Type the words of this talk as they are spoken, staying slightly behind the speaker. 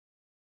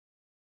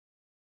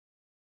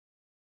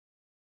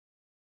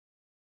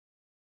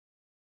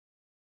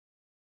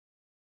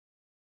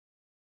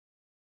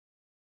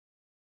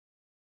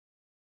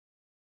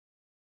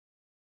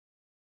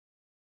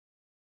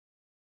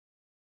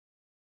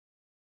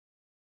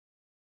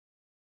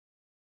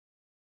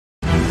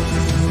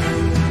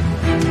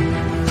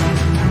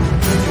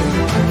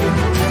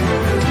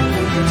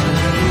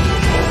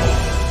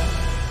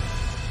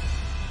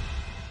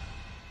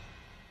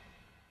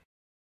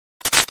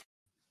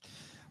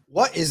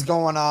What is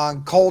going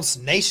on, Colts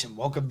Nation?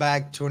 Welcome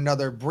back to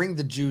another Bring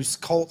the Juice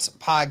Colts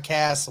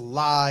podcast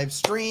live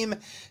stream.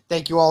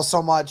 Thank you all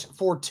so much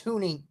for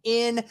tuning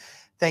in.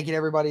 Thank you to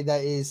everybody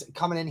that is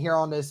coming in here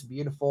on this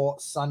beautiful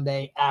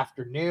Sunday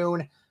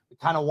afternoon. We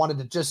kind of wanted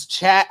to just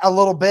chat a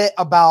little bit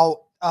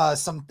about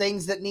some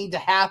things that need to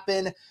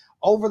happen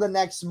over the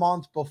next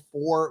month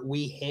before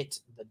we hit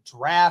the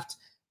draft.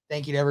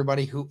 Thank you to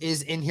everybody who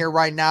is in here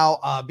right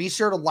now. Be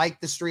sure to like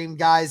the stream,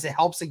 guys. It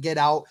helps it get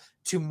out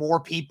to more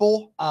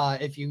people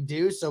if you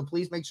do. So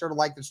please make sure to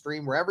like the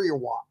stream wherever you're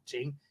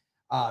watching.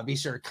 Be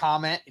sure to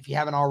comment if you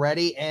haven't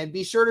already, and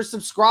be sure to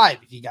subscribe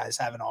if you guys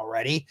haven't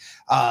already.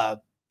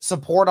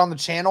 Support on the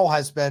channel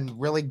has been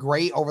really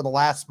great over the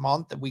last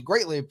month, and we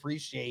greatly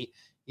appreciate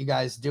you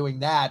guys doing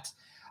that.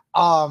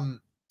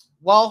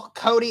 Well,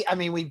 Cody, I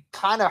mean, we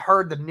kind of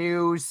heard the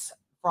news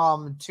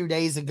from 2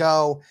 days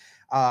ago.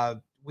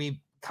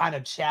 We kind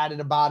of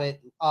chatted about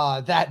it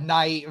that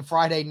night,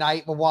 Friday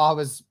night, while I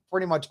was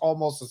pretty much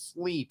almost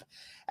asleep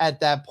at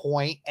that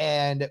point.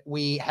 And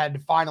we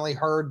had finally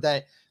heard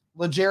that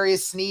L'Jarius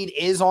Sneed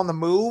is on the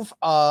move.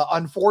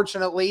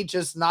 Unfortunately,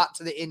 just not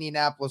to the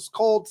Indianapolis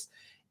Colts.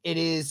 It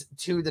is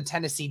to the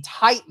Tennessee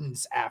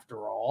Titans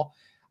after all.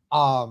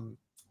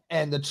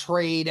 And the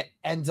trade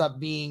ends up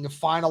being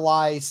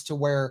finalized to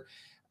where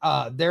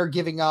they're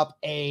giving up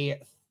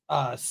a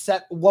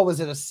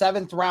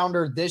seventh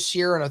rounder this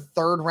year and a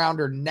third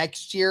rounder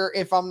next year,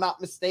 if I'm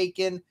not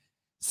mistaken.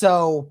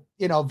 So,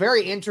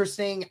 very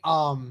interesting.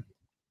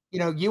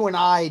 You and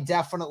I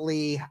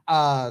definitely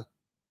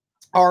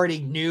already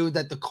knew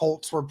that the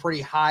Colts were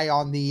pretty high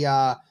on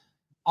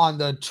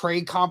the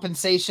trade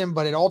compensation,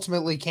 but it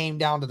ultimately came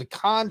down to the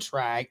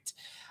contract.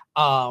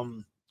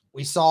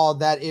 We saw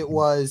that it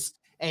was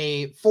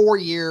a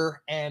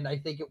 4-year, and I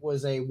think it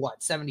was a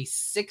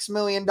 $76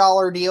 million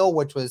deal,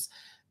 which was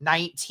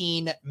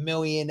 $19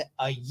 million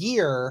a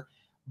year.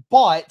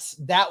 But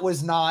that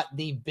was not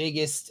the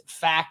biggest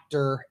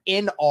factor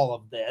in all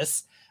of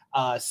this.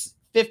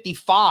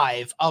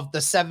 55 of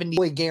the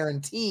 70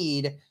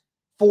 guaranteed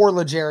for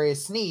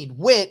L'Jarius Sneed,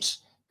 which,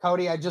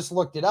 Cody, I just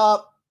looked it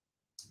up.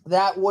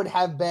 That would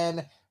have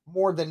been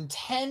more than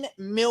 $10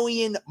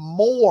 million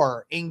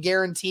more in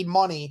guaranteed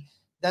money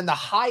than the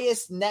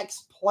highest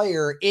next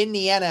player in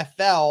the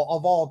NFL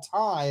of all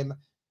time,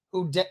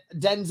 who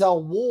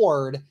Denzel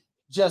Ward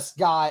just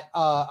got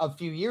a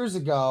few years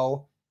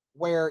ago,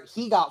 where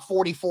he got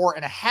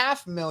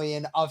 $44.5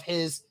 million of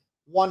his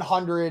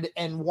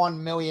 $101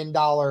 million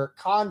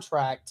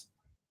contract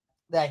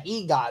that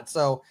he got.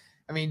 So,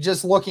 I mean,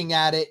 just looking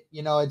at it,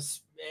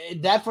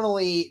 it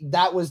definitely,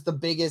 that was the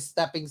biggest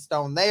stepping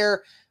stone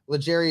there.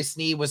 L'Jarius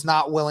Sneed was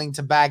not willing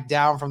to back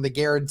down from the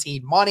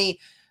guaranteed money.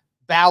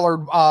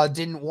 Ballard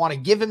didn't want to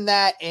give him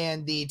that,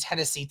 and the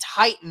Tennessee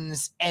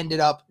Titans ended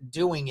up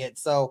doing it.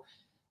 So,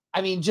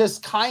 I mean,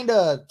 just kind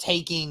of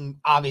taking,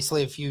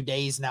 obviously, a few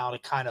days now to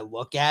kind of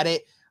look at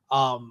it.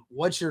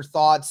 What's your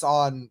thoughts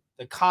on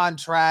the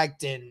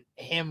contract and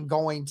him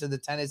going to the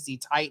Tennessee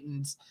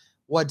Titans?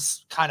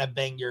 What's kind of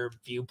been your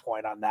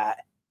viewpoint on that?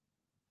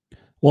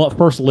 Well, at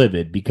first,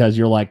 livid, because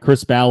you're like,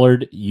 Chris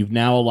Ballard, you've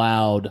now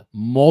allowed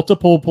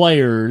multiple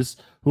players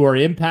who are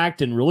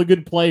impact and really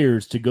good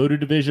players to go to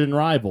division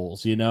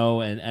rivals, and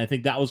I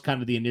think that was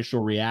kind of the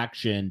initial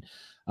reaction.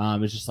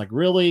 It's just like,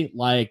 really,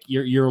 like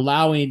you're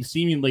allowing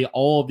seemingly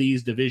all of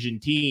these division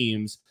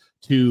teams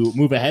to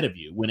move ahead of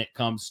you when it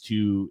comes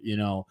to,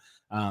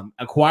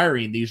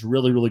 acquiring these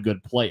really, really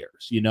good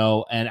players,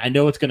 and I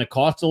know it's going to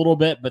cost a little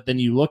bit, but then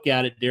you look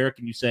at it, Derek,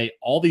 and you say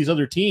all these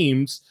other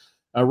teams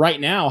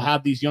right now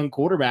have these young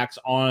quarterbacks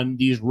on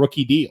these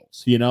rookie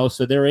deals,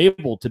 so they're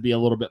able to be a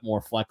little bit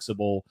more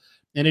flexible.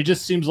 And it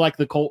just seems like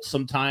the Colts,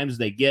 sometimes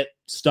they get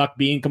stuck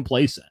being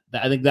complacent.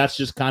 I think that's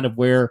just kind of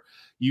where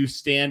you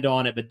stand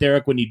on it. But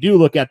Derek, when you do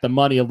look at the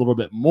money a little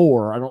bit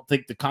more, I don't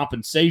think the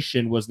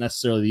compensation was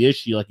necessarily the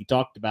issue. Like you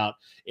talked about,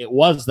 it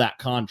was that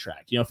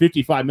contract,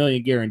 $55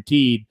 million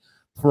guaranteed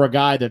for a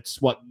guy that's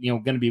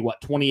going to be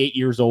 28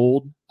 years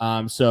old.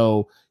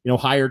 So,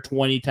 higher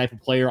 20 type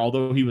of player,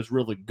 although he was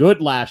really good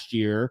last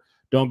year.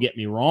 Don't get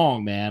me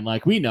wrong, man.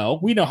 Like we know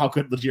how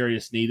good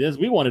L'Jarius Sneed is.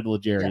 We wanted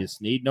L'Jarius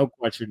Sneed, no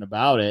question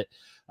about it.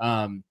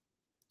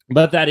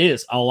 But that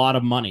is a lot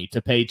of money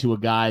to pay to a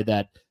guy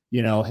that,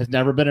 has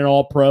never been an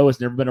all-pro,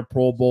 has never been a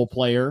Pro Bowl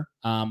player,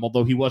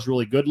 although he was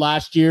really good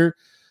last year.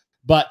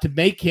 But to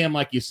make him,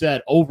 like you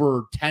said,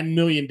 over $10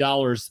 million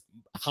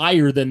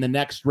higher than the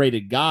next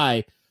rated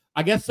guy,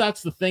 I guess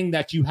that's the thing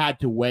that you had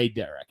to weigh,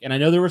 Derek. And I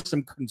know there were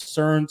some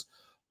concerns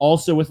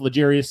also with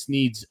L'Jarius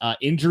Sneed's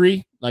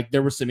injury. Like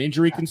there were some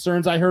injury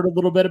concerns. I heard a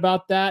little bit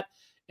about that.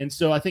 And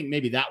so I think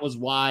maybe that was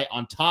why,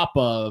 on top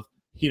of,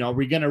 are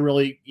we going to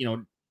really,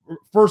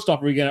 first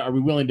off, are we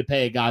willing to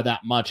pay a guy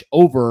that much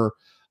over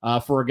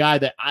for a guy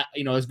that,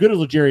 as good as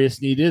L'Jarius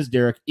Sneed is,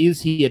 Derek,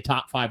 is he a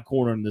top 5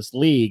 corner in this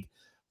league?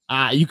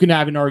 You can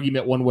have an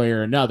argument one way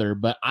or another,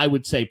 but I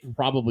would say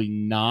probably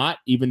not,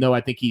 even though I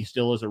think he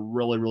still is a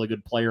really, really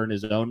good player in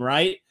his own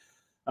right.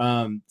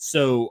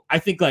 So I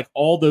think like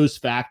all those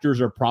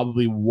factors are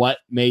probably what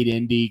made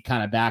Indy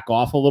kind of back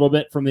off a little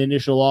bit from the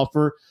initial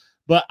offer.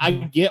 But I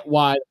get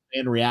why the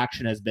fan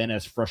reaction has been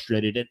as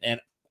frustrated, and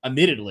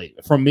admittedly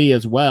from me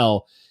as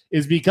well,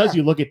 is because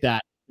you look at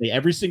that,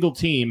 every single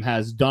team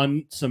has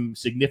done some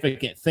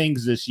significant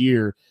things this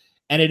year,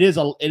 and it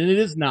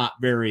is not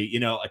very, you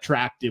know,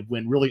 attractive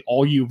when really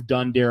all you've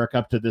done, Derek,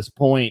 up to this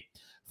point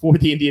for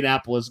the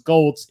Indianapolis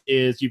Colts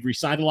is you've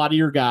re-signed a lot of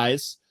your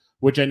guys,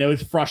 which I know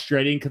is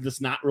frustrating because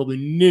it's not really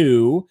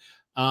new,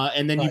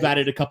 and then you've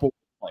added a couple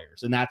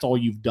players, and that's all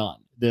you've done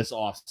this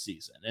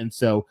offseason. And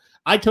so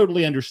I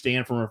totally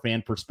understand from a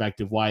fan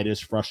perspective why it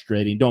is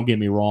frustrating. Don't get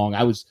me wrong.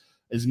 I was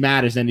as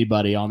mad as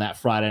anybody on that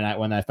Friday night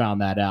when I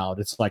found that out.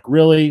 It's like,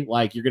 really?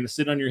 Like, you're going to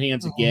sit on your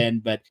hands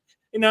again? But,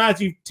 you know,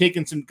 as you've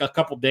taken a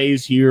couple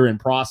days here and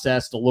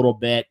processed a little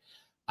bit,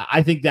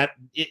 I think that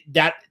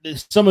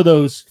some of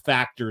those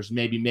factors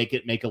maybe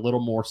make a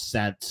little more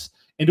sense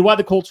into why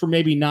the Colts were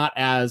maybe not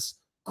as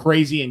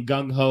crazy and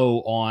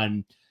gung-ho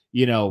on,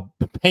 you know,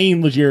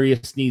 paying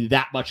L'Jarius Sneed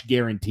that much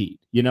guaranteed.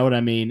 You know what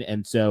I mean?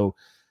 And so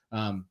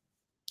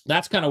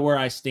that's kind of where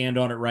I stand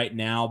on it right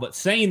now. But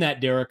saying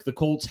that, Derek, the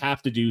Colts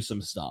have to do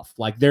some stuff.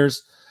 Like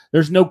there's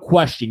no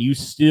question. You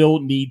still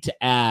need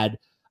to add,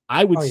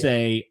 I would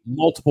say,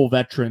 multiple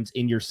veterans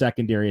in your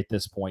secondary at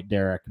this point,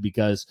 Derek,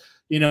 because,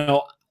 you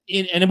know,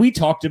 and we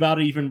talked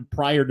about it even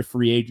prior to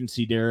free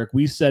agency, Derek.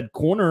 We said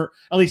corner,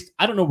 at least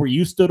I don't know where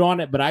you stood on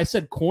it, but I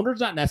said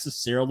corner's not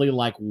necessarily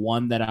like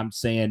one that I'm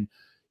saying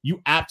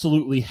you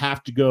absolutely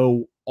have to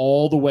go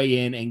all the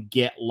way in and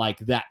get like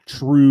that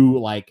true,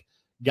 like,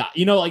 guy.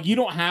 You know, like you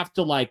don't have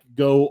to like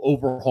go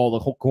overhaul the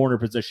whole corner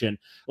position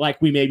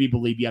like we maybe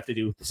believe you have to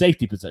do with the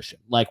safety position.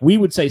 Like we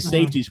would say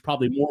safety is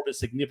probably more of a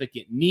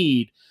significant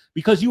need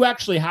because you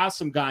actually have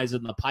some guys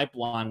in the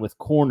pipeline with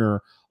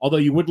corner, although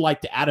you would like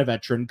to add a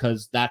veteran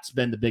because that's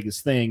been the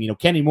biggest thing. You know,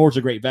 Kenny Moore's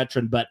a great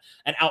veteran, but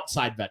an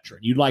outside veteran.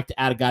 You'd like to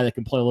add a guy that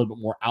can play a little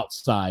bit more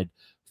outside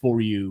for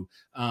you.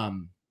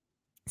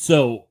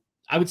 So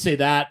I would say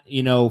that,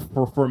 you know,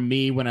 for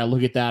me, when I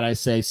look at that, I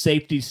say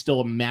safety is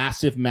still a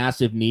massive,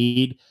 massive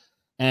need.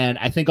 And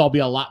I think I'll be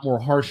a lot more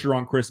harsher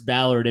on Chris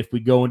Ballard if we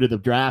go into the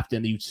draft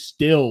and you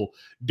still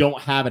don't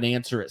have an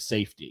answer at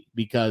safety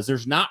because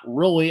there's not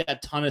really a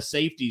ton of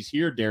safeties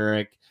here,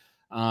 Derek,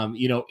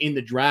 you know, in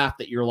the draft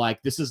that you're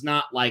like, this is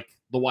not like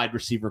the wide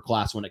receiver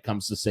class when it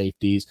comes to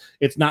safeties.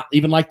 It's not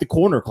even like the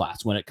corner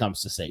class when it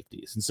comes to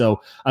safeties. And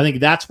so I think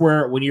that's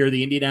where, when you're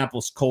the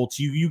Indianapolis Colts,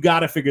 you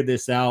got to figure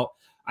this out.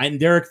 And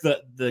Derek,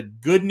 the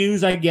good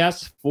news, I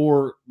guess,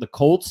 for the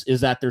Colts is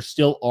that there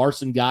still are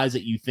some guys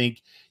that you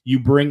think you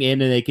bring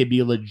in and they could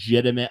be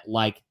legitimate,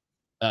 like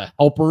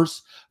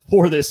helpers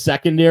for this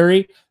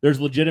secondary. There's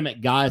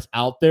legitimate guys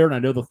out there, and I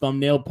know the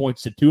thumbnail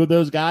points to two of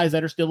those guys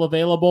that are still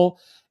available.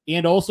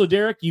 And also,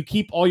 Derek, you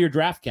keep all your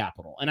draft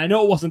capital. And I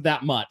know it wasn't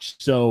that much.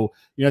 So,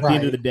 you know, at the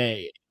end of the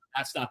day,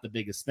 that's not the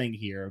biggest thing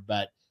here.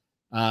 But,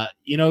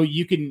 you know,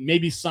 you can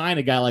maybe sign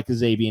a guy like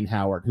Xavier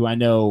Howard, who I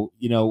know,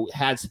 you know,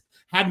 has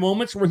had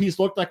moments where he's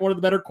looked like one of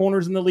the better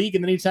corners in the league,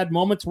 and then he's had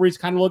moments where he's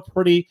kind of looked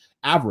pretty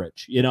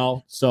average, you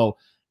know? So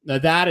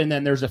that, and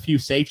then there's a few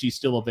safeties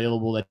still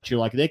available that you're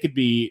like, they could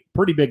be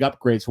pretty big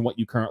upgrades from what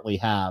you currently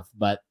have.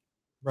 But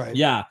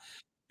yeah,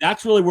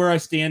 that's really where I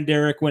stand,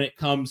 Derek, when it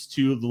comes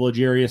to the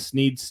L'Jarius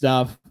Sneed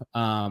stuff.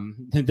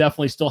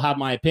 Definitely still have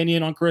my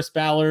opinion on Chris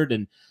Ballard,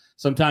 and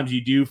sometimes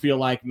you do feel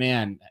like,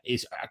 man,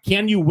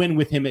 can you win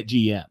with him at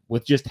GM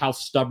with just how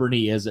stubborn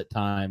he is at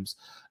times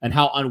and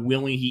how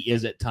unwilling he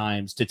is at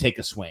times to take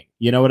a swing?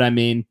 You know what I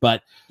mean?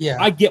 But yeah,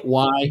 I get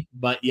why.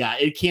 But yeah,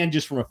 it can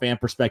just from a fan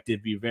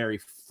perspective be very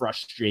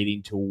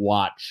frustrating to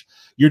watch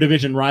your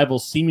division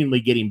rivals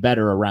seemingly getting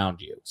better around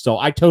you. So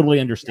I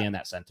totally understand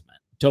that sentiment.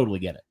 Totally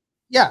get it.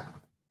 Yeah.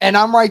 And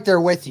I'm right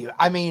there with you.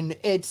 I mean,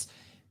 it's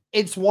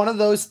one of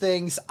those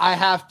things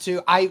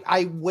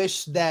I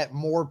wish that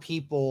more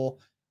people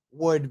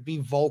would be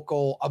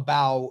vocal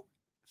about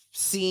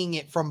seeing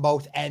it from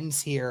both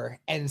ends here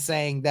and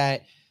saying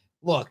that,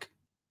 look,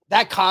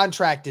 that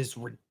contract is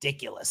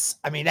ridiculous.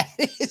 I mean,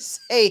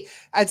 the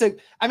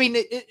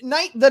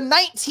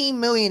 $19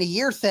 million a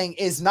year thing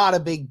is not a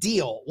big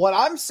deal. What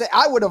I'm saying,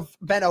 I would have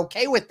been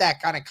okay with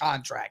that kind of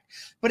contract.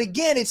 But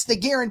again, it's the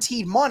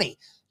guaranteed money.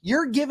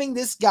 You're giving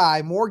this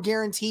guy more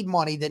guaranteed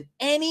money than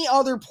any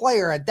other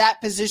player at that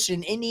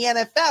position in the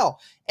NFL.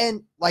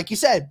 And like you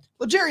said,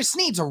 L'Jarius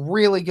Sneed's a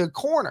really good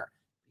corner.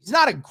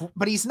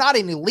 But he's not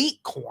an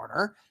elite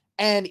corner.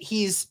 And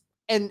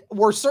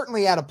we're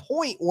certainly at a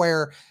point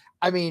where,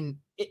 I mean,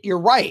 you're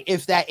right.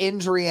 If that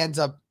injury ends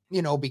up,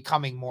 you know,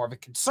 becoming more of a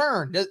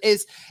concern,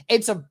 it's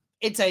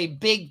a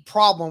big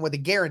problem with a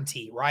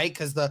guarantee, right?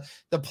 Because the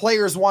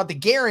players want the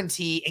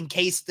guarantee in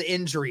case the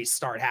injuries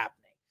start happening.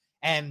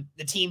 And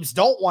the teams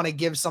don't want to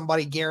give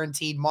somebody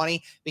guaranteed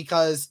money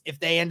because if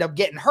they end up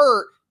getting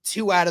hurt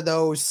 2 out of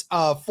those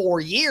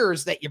 4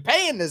 years that you're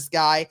paying this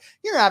guy,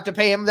 you're gonna have to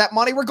pay him that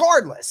money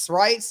regardless,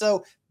 right?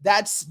 So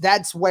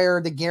that's where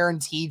the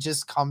guarantee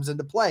just comes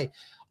into play.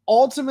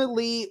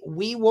 Ultimately,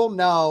 we will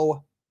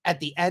know at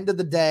the end of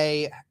the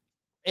day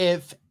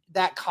if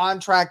that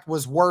contract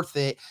was worth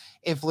it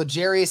if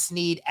L'Jarius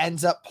Sneed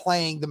ends up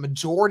playing the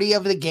majority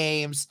of the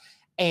games,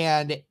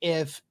 and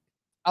if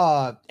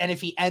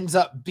he ends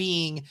up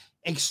being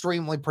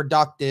extremely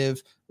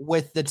productive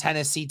with the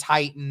Tennessee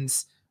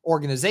Titans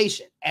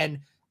organization. And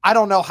I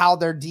don't know how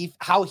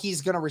how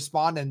he's going to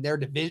respond in their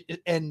division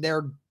and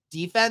their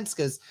defense,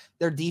 because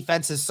their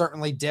defense is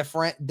certainly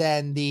different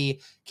than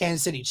the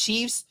Kansas City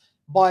Chiefs.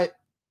 But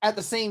at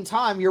the same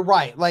time, you're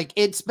right. Like,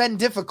 it's been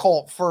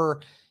difficult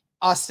for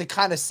us to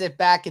kind of sit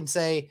back and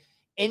say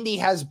Indy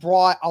has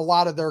brought a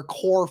lot of their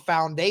core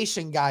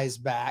foundation guys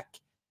back.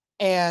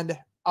 And,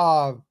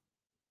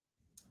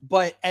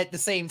 but at the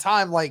same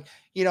time, like,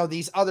 you know,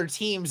 these other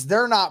teams,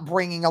 they're not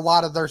bringing a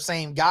lot of their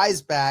same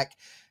guys back.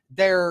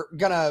 They're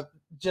going to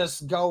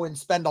just go and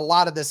spend a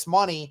lot of this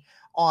money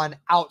on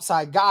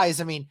outside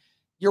guys. I mean,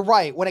 you're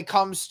right. When it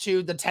comes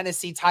to the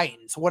Tennessee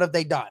Titans, what have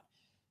they done?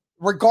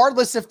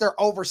 Regardless if they're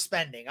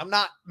overspending, I'm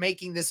not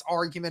making this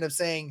argument of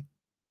saying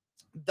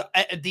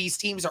these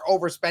teams are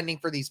overspending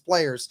for these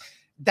players.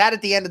 That,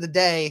 at the end of the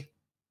day,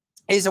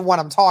 isn't what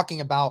I'm talking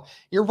about.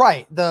 You're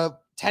right. The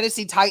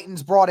Tennessee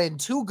Titans brought in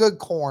 2 good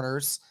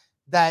corners.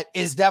 That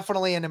is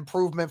definitely an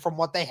improvement from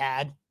what they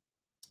had.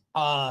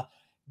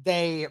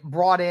 They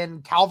brought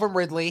in Calvin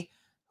Ridley,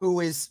 who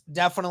is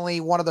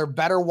definitely one of their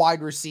better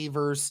wide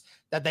receivers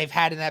that they've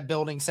had in that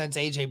building since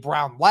A.J.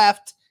 Brown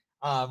left.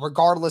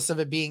 Regardless of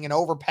it being an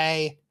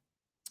overpay,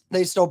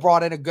 they still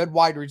brought in a good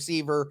wide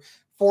receiver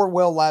for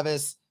Will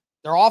Levis.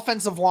 Their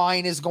offensive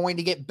line is going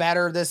to get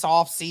better this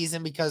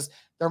offseason because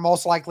they're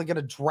most likely going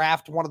to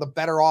draft one of the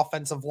better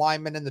offensive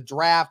linemen in the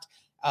draft.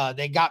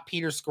 They got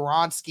Peter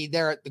Skoronski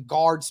there at the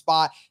guard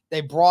spot.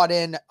 They brought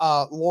in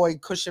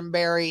Lloyd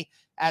Cushenberry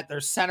at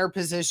their center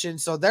position.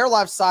 So their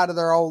left side of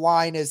their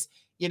O-line is,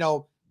 you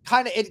know,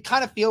 it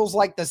kind of feels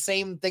like the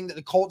same thing that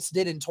the Colts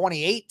did in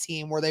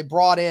 2018, where they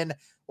brought in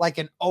like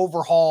an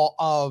overhaul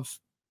of,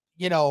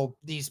 you know,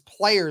 these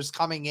players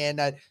coming in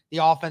at the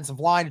offensive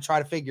line to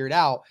try to figure it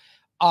out.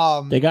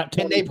 They got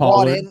Tony and they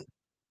Pollard. brought in,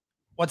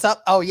 what's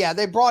up? Oh yeah,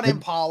 they brought in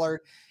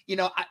Pollard. You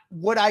know,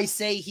 would I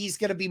say he's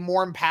going to be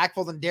more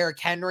impactful than Derrick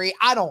Henry?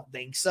 I don't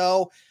think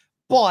so.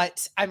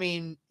 But I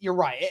mean, you're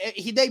right.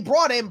 They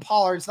brought in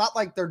Pollard. It's not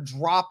like they're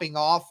dropping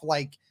off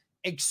like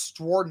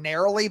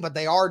extraordinarily, but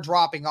they are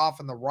dropping off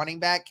in the running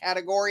back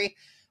category.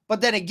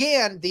 But then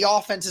again, the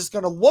offense is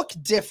going to look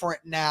different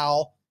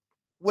now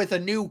with a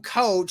new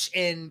coach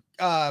in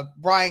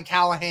Brian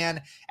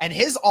Callahan and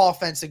his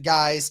offensive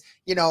guys.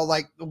 You know,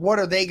 like, what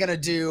are they going to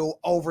do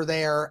over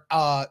there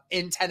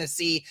in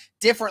Tennessee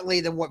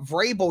differently than what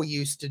Vrabel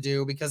used to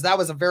do? Because that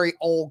was a very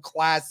old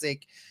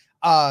classic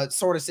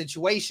sort of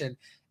situation.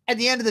 At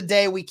the end of the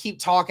day, we keep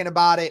talking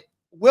about it.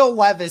 Will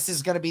Levis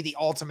is going to be the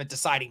ultimate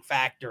deciding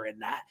factor in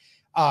that.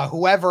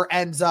 Whoever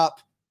ends up,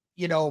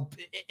 you know,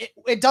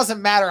 it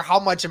doesn't matter how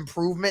much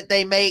improvement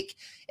they make.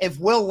 If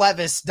Will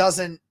Levis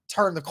doesn't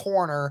turn the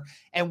corner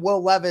and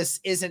Will Levis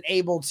isn't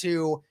able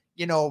to,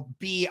 you know,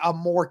 be a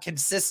more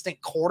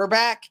consistent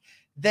quarterback,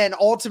 then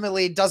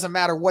ultimately it doesn't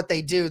matter what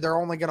they do. They're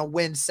only going to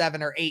win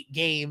 7 or 8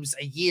 games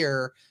a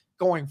year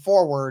going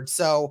forward.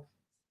 So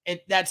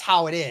that's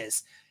how it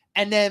is.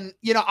 And then,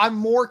 you know, I'm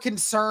more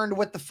concerned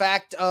with the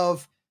fact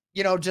of,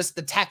 you know, just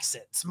the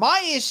Texans.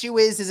 My issue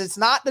is it's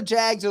not the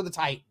Jags or the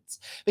Titans,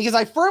 because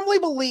I firmly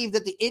believe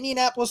that the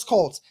Indianapolis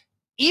Colts,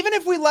 even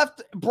if we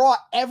brought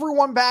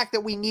everyone back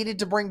that we needed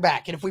to bring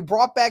back, and if we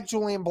brought back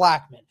Julian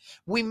Blackmon,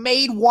 we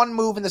made one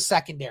move in the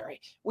secondary,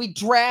 we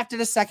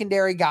drafted a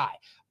secondary guy,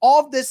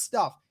 all of this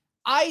stuff,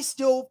 I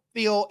still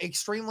feel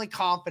extremely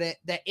confident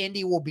that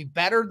Indy will be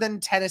better than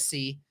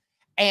Tennessee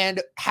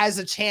and has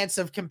a chance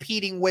of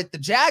competing with the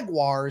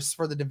Jaguars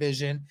for the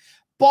division.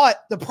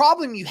 But the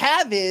problem you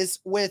have is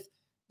with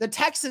the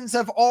Texans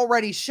have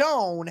already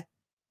shown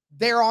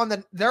they're on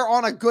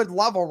a good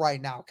level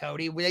right now,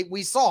 Cody.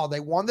 We saw they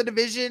won the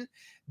division.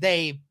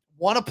 They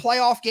won a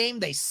playoff game.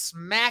 They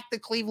smacked the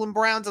Cleveland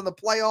Browns in the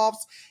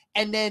playoffs.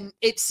 And then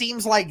it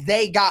seems like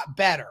they got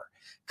better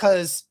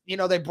because, you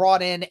know, they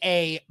brought in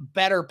a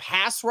better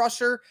pass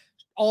rusher,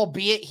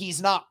 albeit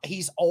he's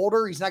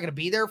older. He's not going to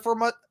be there for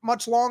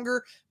much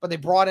longer, but they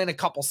brought in a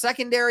couple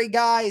secondary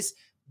guys.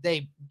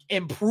 They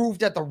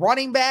improved at the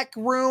running back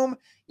room,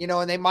 you know,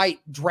 and they might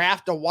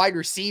draft a wide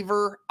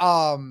receiver,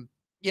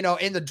 you know,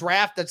 in the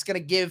draft that's going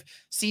to give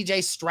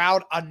CJ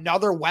Stroud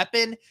another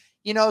weapon,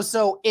 you know,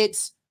 so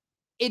it's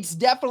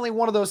definitely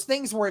one of those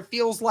things where it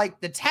feels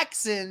like the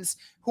Texans,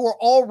 who are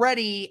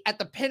already at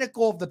the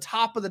pinnacle of the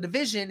top of the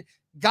division,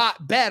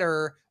 got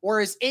better,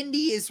 whereas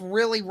Indy is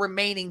really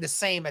remaining the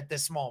same at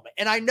this moment.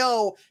 And I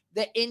know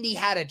that Indy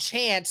had a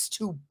chance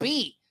to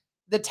beat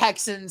the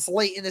Texans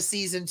late in the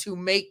season to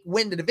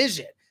win the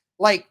division.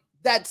 Like,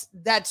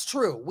 that's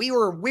true. We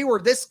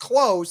were this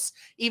close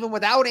even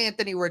without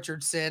Anthony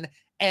Richardson,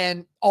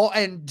 and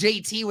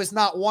JT was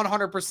not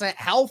 100%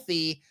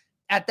 healthy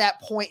at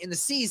that point in the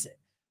season.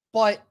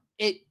 But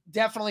it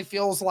definitely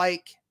feels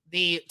like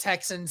the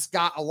Texans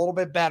got a little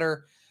bit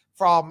better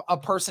from a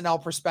personnel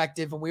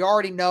perspective. And we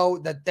already know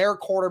that their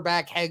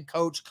quarterback head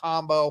coach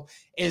combo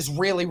is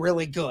really,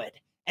 really good.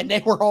 and they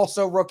were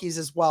also rookies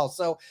as well.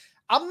 So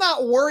I'm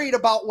not worried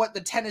about what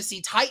the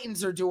Tennessee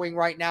Titans are doing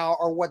right now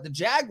or what the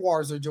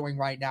Jaguars are doing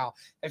right now.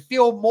 I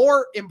feel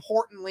more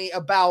importantly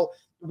about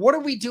what are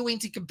we doing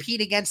to compete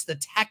against the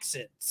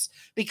Texans,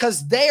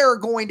 because they are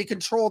going to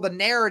control the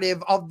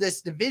narrative of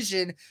this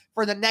division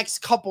for the next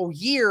couple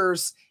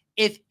years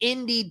if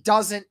Indy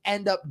doesn't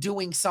end up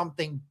doing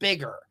something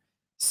bigger.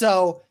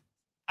 So,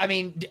 I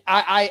mean,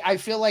 I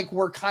feel like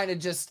we're kind of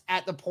just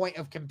at the point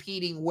of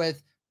competing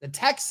with the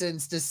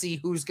Texans to see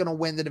who's going to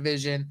win the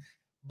division.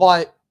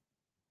 But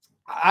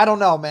I don't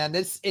know, man.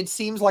 It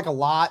seems like a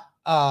lot.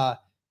 I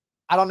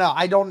don't know.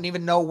 I don't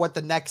even know what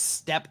the next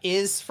step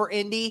is for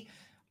Indy.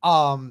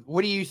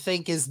 What do you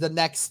think is the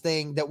next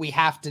thing that we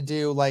have to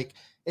do? Like,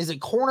 is it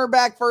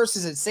cornerback first?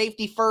 Is it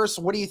safety first?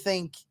 What do you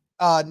think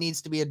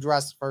needs to be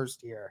addressed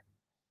first here?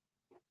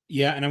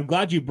 Yeah, and I'm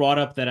glad you brought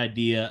up that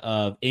idea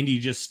of Indy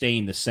just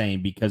staying the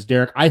same, because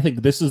Derek, I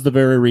think this is the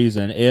very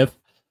reason. If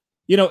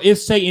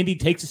say Indy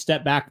takes a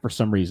step back for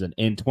some reason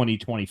in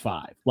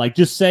 2025, like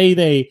just say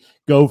they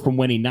go from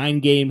winning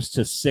 9 games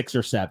to 6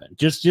 or 7,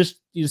 just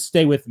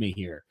stay with me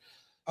here.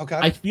 Okay.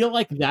 I feel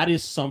like that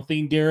is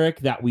something, Derek,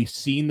 that we've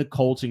seen the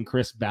Colts and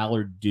Chris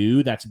Ballard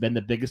do. That's been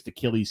the biggest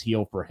Achilles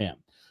heel for him.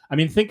 I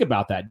mean, think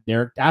about that,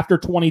 Derek. After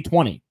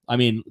 2020, I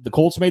mean, the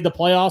Colts made the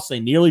playoffs. They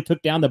nearly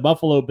took down the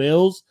Buffalo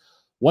Bills.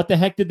 What the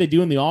heck did they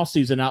do in the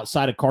offseason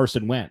outside of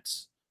Carson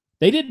Wentz?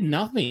 They did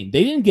nothing.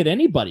 They didn't get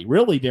anybody,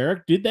 really,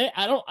 Derek. Did they?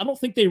 I don't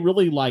think they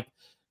really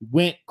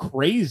went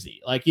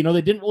crazy. They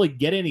didn't really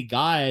get any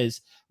guys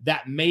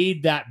that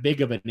made that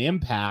big of an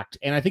impact.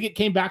 And I think it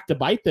came back to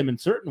bite them in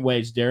certain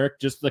ways,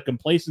 Derek, just the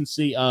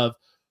complacency of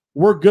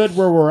we're good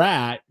where we're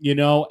at,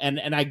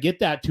 and I get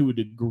that to a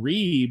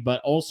degree,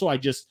 but also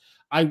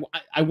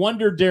I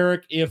wonder,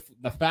 Derek, if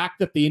the fact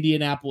that the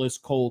Indianapolis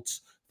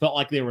Colts felt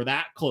like they were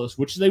that close,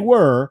 which they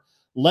were,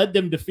 led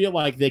them to feel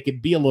like they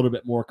could be a little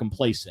bit more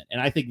complacent. And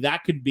I think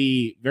that could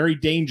be very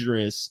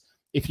dangerous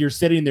if you're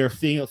sitting there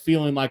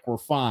feeling like we're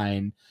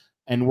fine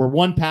and we're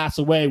one pass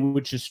away,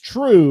 which is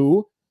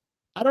true.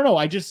 I don't know.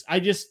 I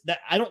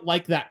don't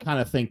like that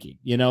kind of thinking,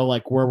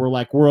 where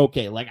we're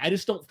okay. I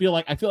just don't feel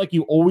like, I feel like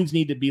you always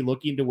need to be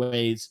looking to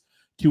ways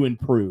to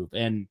improve.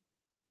 And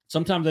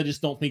sometimes I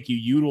just don't think you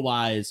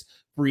utilize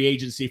free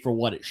agency for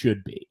what it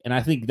should be. And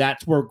I think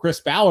that's where Chris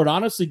Ballard,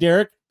 honestly,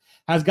 Derek,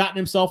 has gotten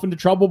himself into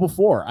trouble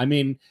before. I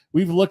mean,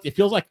 we've looked, it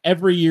feels like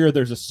every year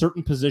there's a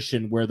certain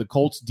position where the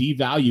Colts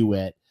devalue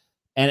it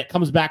and it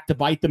comes back to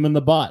bite them in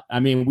the butt. I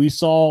mean, we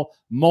saw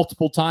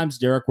multiple times,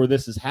 Derek, where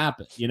this has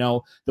happened.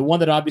 The one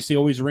that obviously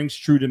always rings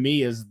true to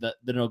me is the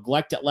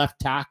neglect at left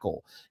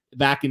tackle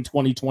back in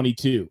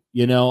 2022,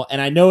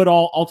 and I know it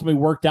all ultimately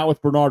worked out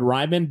with Bernard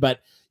Ryman,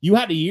 but you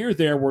had a year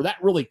there where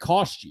that really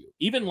cost you.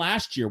 Even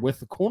last year with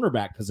the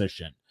cornerback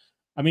position,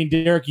 I mean,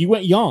 Derek, you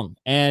went young,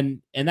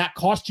 and that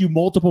cost you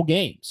multiple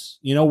games,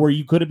 where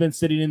you could have been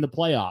sitting in the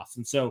playoffs.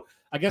 And so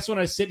I guess when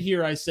I sit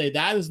here, I say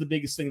that is the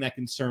biggest thing that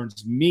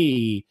concerns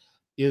me,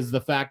 is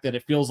the fact that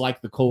it feels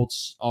like the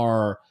Colts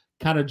are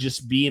kind of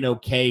just being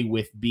okay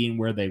with being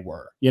where they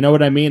were. You know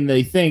what I mean?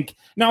 They think,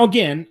 now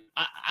again,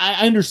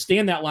 I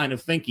understand that line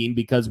of thinking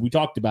because we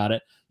talked about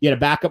it. You had a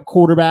backup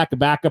quarterback, a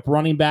backup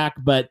running back,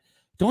 but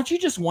don't you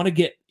just want to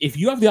get, if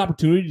you have the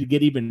opportunity to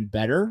get even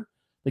better,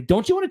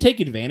 don't you want to take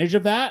advantage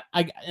of that?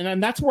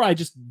 And that's where I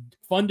just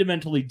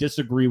fundamentally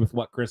disagree with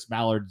what Chris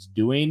Ballard's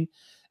doing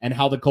and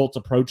how the Colts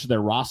approach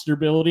their roster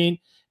building.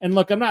 And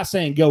look, I'm not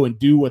saying go and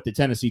do what the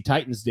Tennessee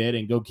Titans did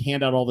and go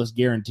hand out all this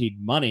guaranteed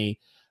money.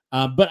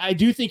 But I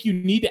do think you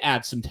need to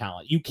add some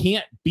talent. You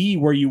can't be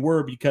where you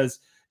were because,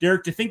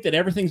 Derek, to think that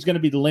everything's going to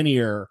be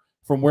linear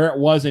from where it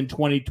was in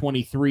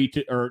 2023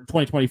 or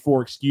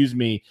 2024,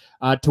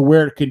 to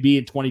where it could be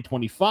in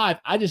 2025,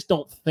 I just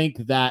don't think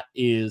that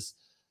is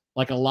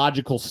a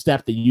logical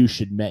step that you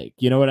should make.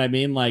 You know what I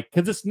mean?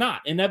 Because it's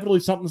not.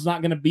 Inevitably, something's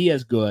not going to be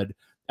as good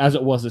as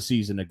it was a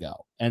season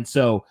ago. And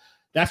so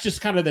that's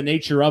just kind of the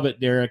nature of it,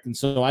 Derek. And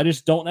so I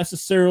just don't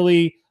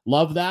necessarily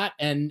love that.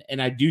 And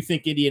I do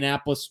think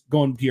Indianapolis,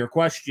 going to your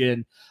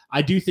question,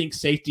 I do think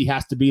safety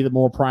has to be the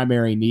more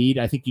primary need.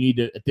 I think you need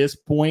to, at this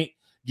point,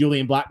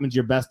 Julian Blackmon's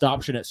your best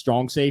option at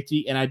strong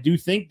safety. And I do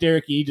think,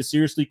 Derek, you need to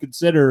seriously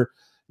consider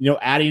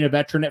adding a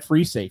veteran at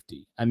free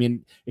safety. I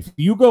mean, if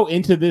you go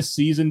into this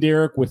season,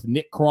 Derek, with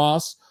Nick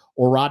Cross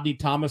or Rodney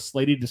Thomas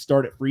slated to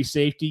start at free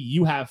safety,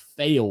 you have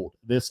failed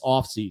this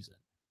offseason.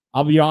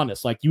 I'll be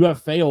honest, you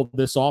have failed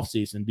this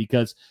offseason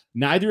because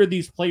neither of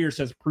these players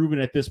has proven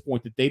at this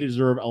point that they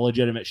deserve a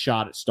legitimate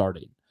shot at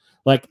starting.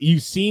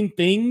 You've seen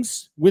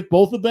things with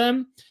both of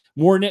them,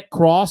 more Nick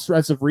Cross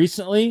as of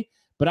recently,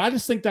 but I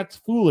just think that's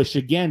foolish,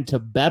 again, to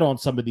bet on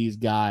some of these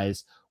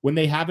guys when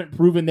they haven't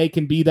proven they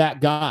can be that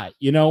guy.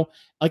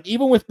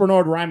 Even with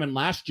Bernard Ryman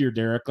last year,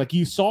 Derek,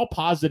 you saw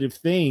positive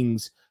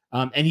things,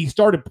 and he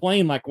started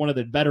playing like one of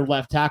the better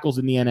left tackles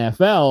in the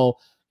NFL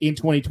in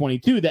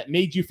 2022 that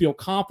made you feel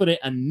confident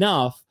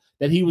enough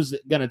that he was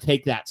going to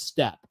take that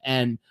step.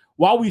 And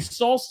while we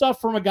saw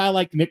stuff from a guy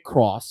like Nick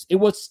Cross, it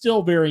was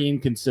still very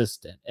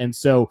inconsistent. And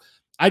so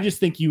I just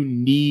think you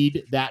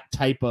need that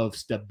type of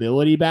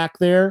stability back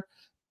there.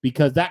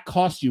 because that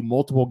cost you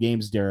multiple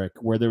games, Derek,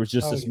 where there was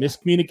just this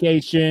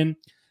miscommunication,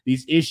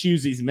 these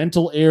issues, these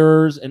mental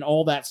errors, and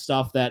all that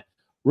stuff that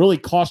really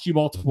cost you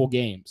multiple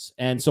games.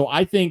 And so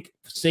I think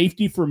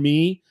safety for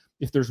me,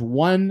 if there's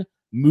one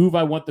move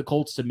I want the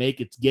Colts to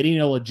make, it's getting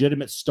a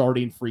legitimate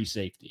starting free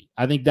safety.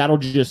 I think that'll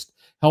just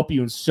help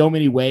you in so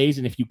many ways.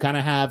 And if you kind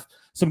of have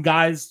some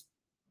guys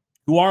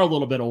who are a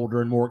little bit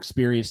older and more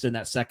experienced in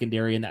that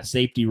secondary, in that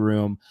safety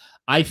room,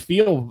 I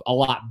feel a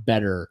lot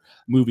better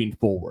moving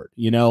forward.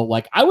 You know,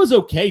 like I was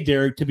okay,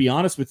 Derek, to be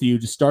honest with you,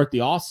 to start the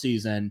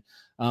offseason.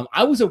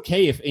 I was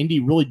okay if Indy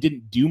really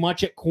didn't do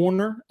much at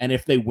corner, and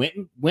if they went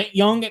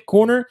young at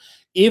corner,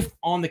 if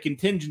on the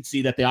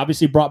contingency that they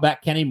obviously brought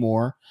back Kenny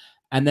Moore,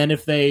 and then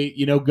if they,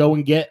 you know, go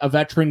and get a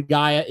veteran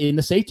guy in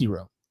the safety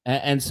room.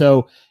 And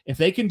so if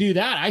they can do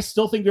that, I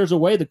still think there's a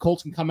way the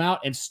Colts can come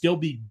out and still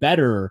be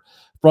better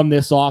from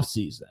this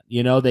offseason.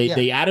 You know,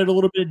 they added a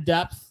little bit of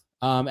depth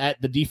at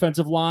the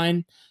defensive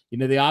line. You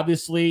know, they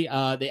obviously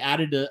they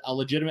added a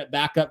legitimate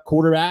backup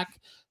quarterback.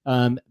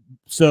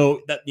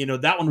 So that, you know,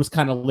 that one was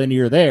kind of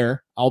linear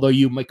there, although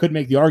you could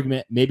make the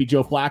argument maybe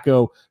Joe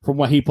Flacco from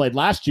what he played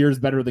last year is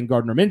better than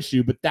Gardner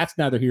Minshew, but that's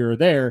neither here or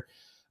there.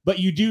 But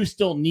you do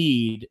still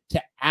need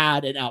to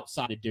add an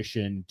outside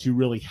addition to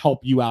really help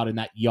you out in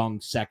that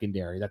young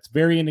secondary. That's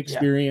very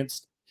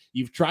inexperienced.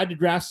 You've tried to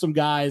draft some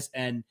guys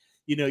and,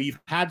 you know, you've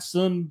had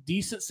some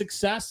decent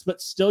success,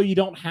 but still you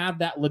don't have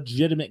that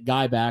legitimate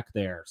guy back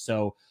there.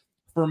 So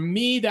for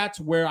me, that's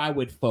where I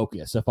would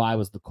focus if I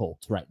was the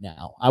Colts right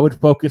now. I would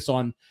focus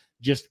on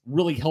just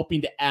really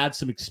helping to add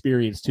some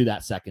experience to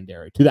that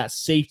secondary, to that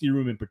safety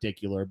room in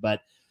particular.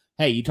 But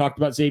hey, you talked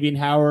about Xavier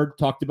Howard,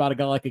 talked about a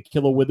guy like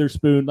Ahkello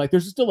Witherspoon. Like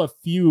there's still a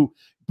few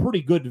pretty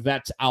good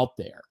vets out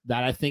there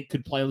that I think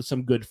could play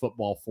some good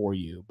football for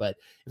you. But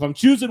if I'm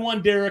choosing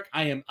one, Derek,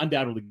 I am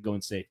undoubtedly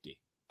going safety.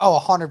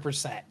 Oh,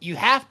 100%. You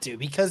have to,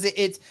 because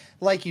it's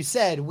like you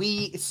said,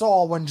 we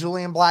saw when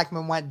Julian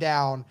Blackmon went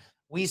down,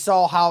 we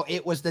saw how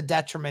it was the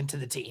detriment to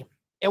the team.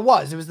 It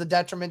was the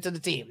detriment to the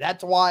team.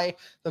 That's why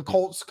the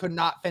Colts could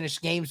not finish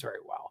games very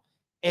well.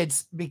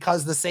 It's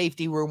because the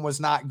safety room was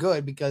not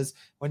good, because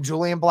when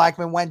Julian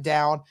Blackmon went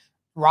down,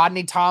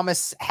 Rodney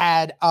Thomas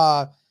had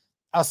a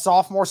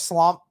sophomore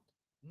slump.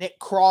 Nick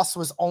Cross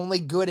was only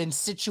good in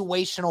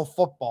situational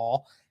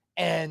football,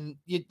 and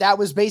that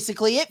was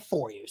basically it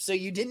for you. So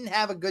you didn't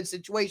have a good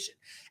situation.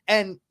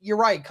 And you're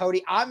right,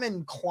 Cody. I'm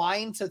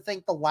inclined to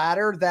think the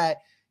latter, that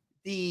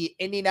the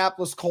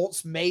Indianapolis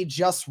Colts may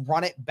just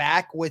run it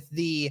back with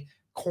the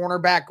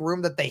cornerback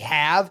room that they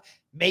have,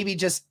 maybe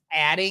just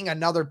adding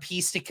another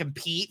piece to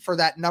compete for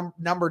that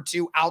number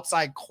 2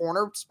 outside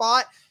corner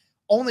spot,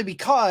 only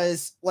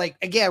because, like,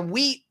 again,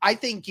 I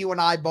think you and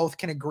I both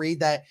can agree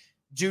that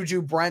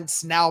Juju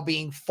Brents, now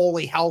being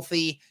fully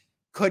healthy,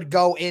 could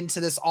go into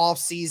this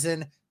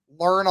offseason,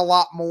 learn a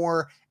lot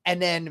more,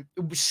 and then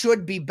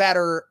should be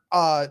better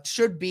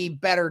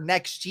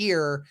next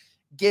year,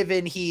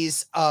 given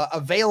he's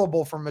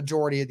available for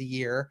majority of the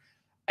year.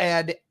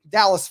 And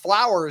Dallas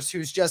Flowers,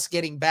 who's just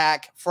getting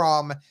back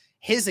from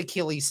his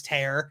Achilles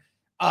tear.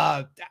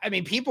 I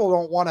mean, people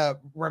don't want to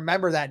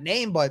remember that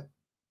name, but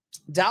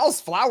Dallas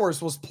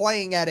Flowers was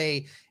playing at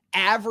a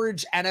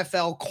average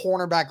NFL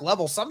cornerback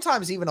level,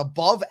 sometimes even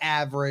above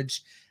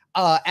average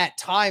at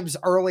times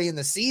early in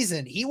the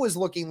season. He was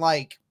looking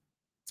like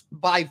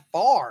by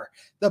far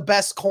the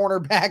best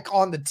cornerback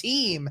on the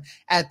team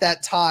at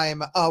that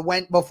time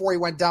before he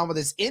went down with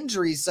his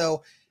injury.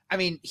 So, I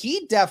mean,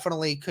 he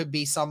definitely could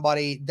be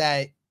somebody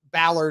that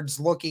Ballard's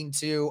looking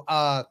to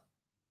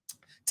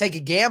take a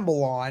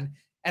gamble on.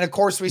 And of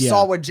course, we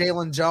saw with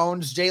Jalen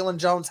Jones. Jalen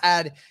Jones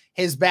had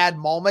his bad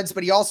moments,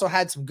 but he also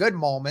had some good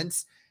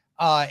moments.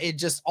 It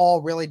just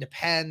all really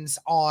depends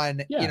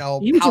on, you know,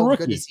 he was how a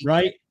rookie, good is he,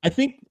 right? I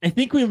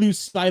think we lose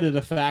sight of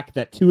the fact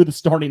that 2 of the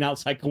starting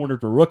outside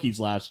corners were rookies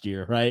last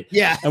year, right?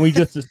 Yeah. And we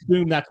just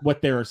assume that's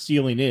what their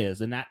ceiling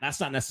is, and that's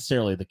not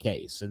necessarily the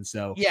case. And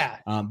so,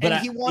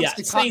 but he wants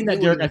to saying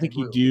that, Derek, I think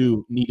you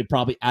do need to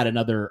probably add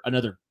another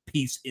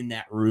piece in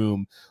that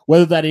room,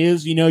 whether that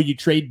is, you know, you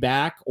trade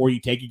back or you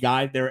take a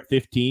guy there at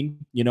 15.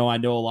 You know, I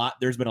know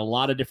there's been a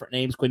lot of different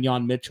names,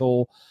 Quinyon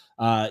Mitchell,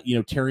 you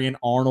know, Terrion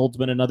Arnold's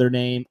been another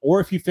name.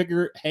 Or if you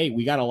figure, hey,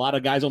 we got a lot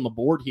of guys on the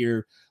board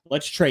here,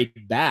 let's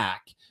trade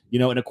back, you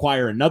know, and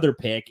acquire another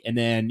pick, and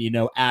then, you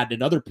know, add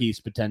another piece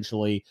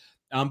potentially.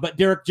 But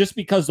Derek, just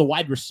because the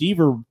wide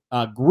receiver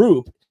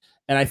group,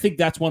 and I think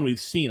that's one we've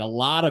seen a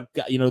lot of,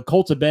 you know, the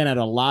Colts have been at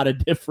a lot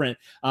of different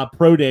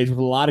pro days with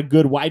a lot of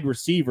good wide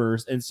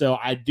receivers. And so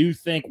I do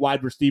think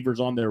wide receivers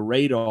on their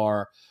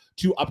radar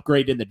to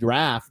upgrade in the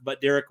draft.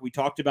 But Derek, we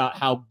talked about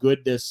how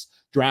good this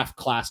draft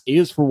class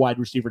is for wide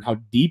receiver and how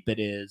deep it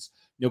is.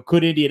 You know,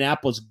 could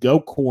Indianapolis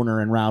go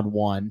corner in round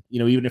 1, you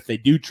know, even if they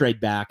do trade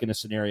back in a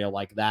scenario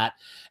like that,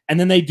 and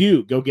then they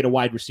do go get a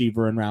wide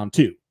receiver in round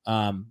 2?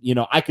 You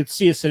know, I could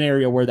see a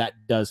scenario where that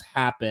does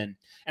happen.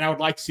 And I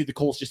would like to see the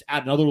Colts just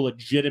add another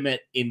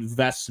legitimate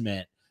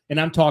investment. And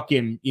I'm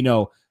talking, you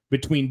know,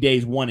 between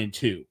days 1 and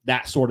 2,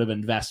 that sort of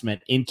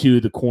investment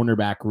into the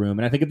cornerback room.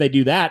 And I think if they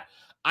do that,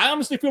 I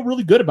honestly feel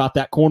really good about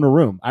that corner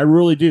room. I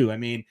really do. I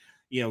mean,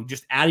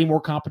 just adding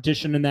more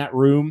competition in that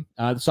room.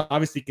 So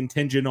obviously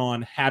contingent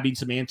on having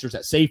some answers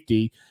at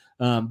safety.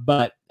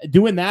 But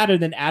doing that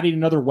and then adding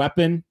another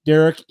weapon,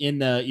 Derek, in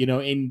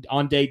the,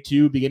 on day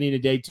 2, beginning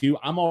of day 2,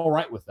 I'm all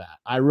right with that.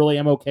 I really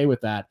am okay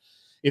with that.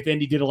 If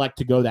Indy did elect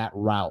to go that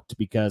route,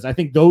 because I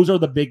think those are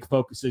the big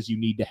focuses you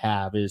need to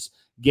have, is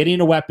getting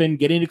a weapon,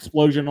 getting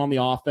explosion on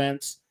the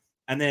offense,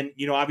 and then,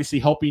 obviously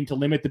helping to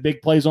limit the big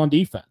plays on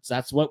defense.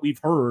 That's what we've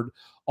heard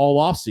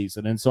all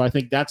offseason. And so I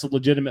think that's a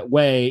legitimate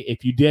way.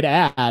 If you did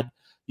add,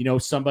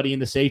 somebody in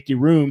the safety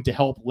room to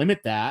help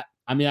limit that,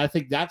 I mean, I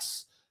think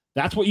that's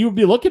what you would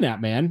be looking at,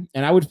 man.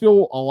 And I would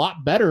feel a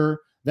lot better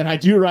than I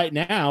do right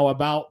now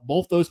about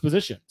both those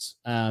positions.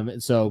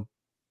 And so,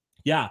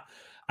 yeah,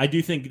 I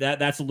do think that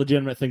that's a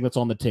legitimate thing that's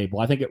on the table.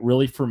 I think it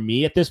really, for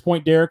me at this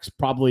point, Derek's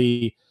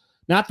probably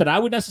not that I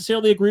would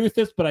necessarily agree with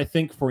this, but I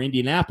think for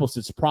Indianapolis,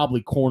 it's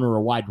probably corner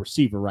or wide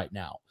receiver right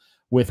now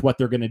with what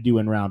they're going to do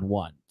in round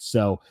 1.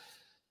 So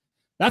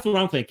that's what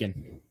I'm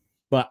thinking.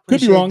 But could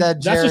be wrong.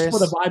 That's just what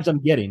the vibes I'm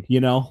getting,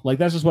 like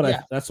that's just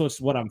what that's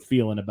what I'm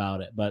feeling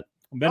about it. But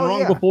I've been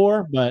wrong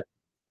before, but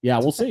yeah,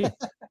 we'll see.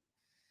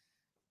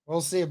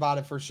 We'll see about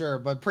it for sure.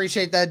 But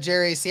appreciate that,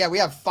 Jerry. So yeah, we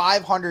have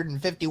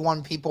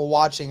 551 people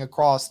watching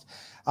across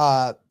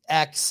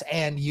X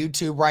and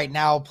YouTube right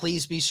now.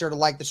 Please be sure to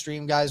like the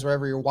stream, guys,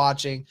 wherever you're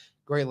watching.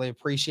 Greatly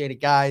appreciate it,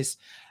 guys.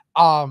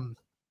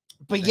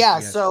 But yeah,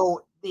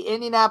 so the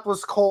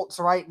Indianapolis Colts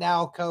right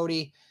now,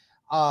 Cody,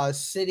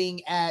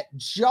 sitting at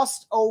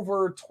just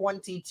over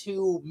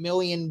 $22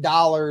 million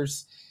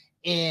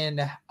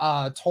in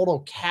total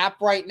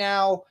cap right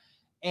now.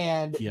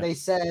 And they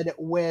said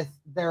with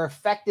their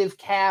effective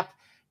cap,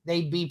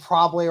 they'd be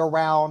probably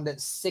around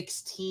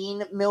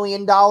 $16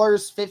 million,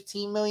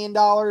 $15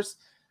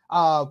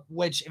 million,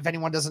 which if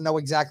anyone doesn't know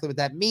exactly what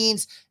that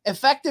means,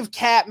 effective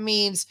cap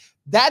means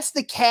that's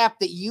the cap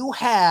that you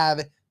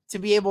have to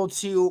be able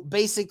to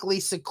basically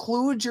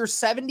seclude your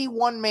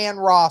 71-man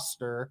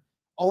roster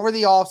over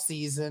the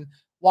offseason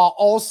while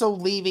also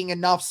leaving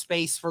enough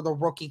space for the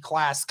rookie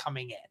class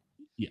coming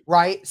in,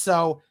 right?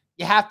 So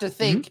you have to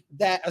think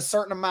that a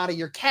certain amount of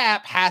your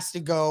cap has to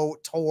go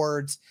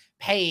towards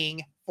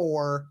paying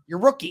for your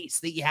rookies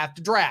that you have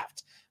to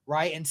draft,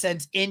 right? And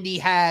since Indy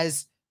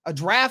has a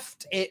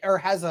draft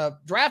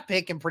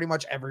pick in pretty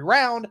much every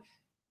round,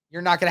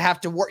 you're not going to have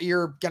to worry.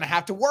 You're going to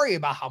have to worry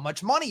about how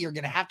much money you're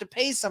going to have to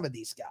pay some of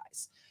these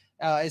guys,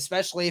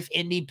 especially if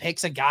Indy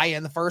picks a guy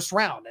in the first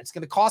round. It's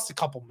going to cost a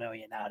couple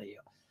million out of you.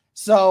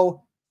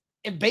 So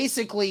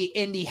basically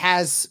Indy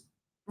has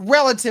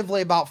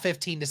relatively about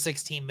 15 to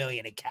 16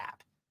 million in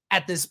cap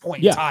at this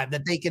point in time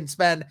that they can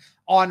spend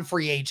on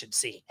free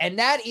agency. And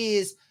that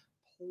is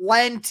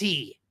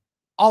plenty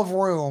of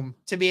room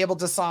to be able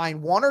to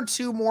sign 1 or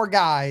 2 more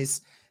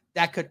guys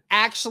that could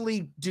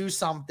actually do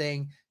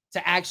something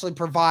to actually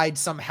provide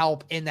some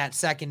help in that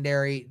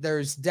secondary.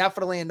 There's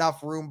definitely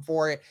enough room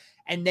for it.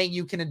 And then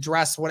you can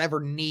address whatever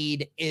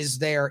need is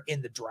there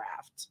in the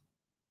draft.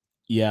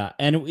 Yeah.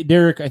 And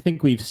Derek, I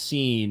think we've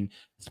seen,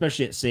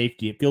 especially at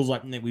safety, it feels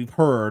like we've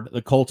heard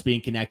the Colts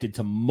being connected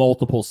to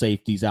multiple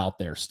safeties out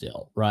there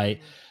still,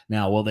 right?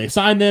 Now, will they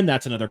sign them?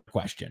 That's another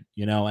question,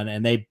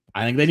 and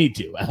I think they need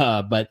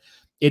to. But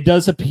it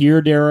does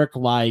appear, Derek,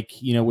 like,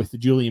 with the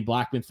Julian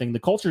Blackmon thing, the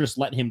Colts are just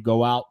letting him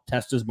go out,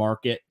 test his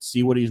market,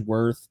 see what he's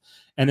worth,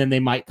 and then they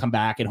might come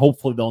back and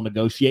hopefully they'll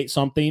negotiate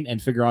something and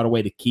figure out a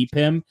way to keep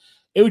him.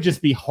 It would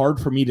just be hard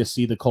for me to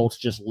see the Colts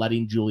just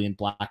letting Julian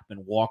Blackmon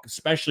walk,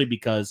 especially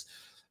because,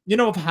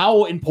 of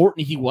how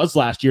important he was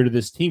last year to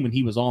this team when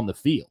he was on the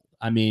field.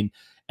 I mean,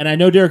 and I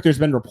know, Derek, there's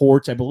been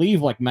reports, I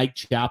believe, like Mike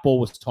Chappell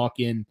was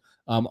talking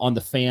on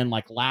the Fan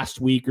like last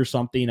week or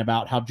something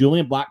about how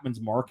Julian Blackmon's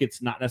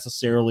market's not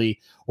necessarily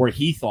where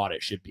he thought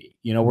it should be,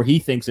 where he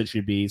thinks it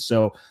should be.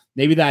 So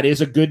maybe that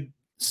is a good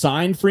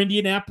sign for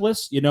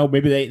Indianapolis.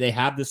 Maybe they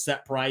have this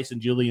set price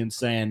and Julian's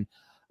saying,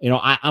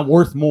 I'm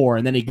worth more.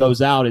 And then he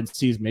goes out and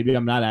sees maybe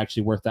I'm not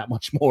actually worth that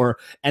much more.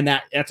 And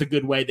that's a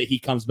good way that he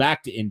comes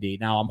back to Indy.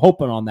 Now I'm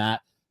hoping on that.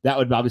 That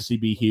would obviously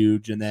be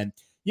huge. And then,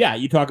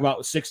 you talk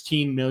about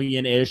 16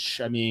 million-ish.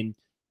 I mean,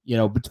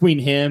 between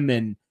him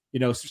and,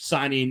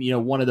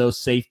 signing, one of those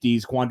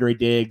safeties, Quandre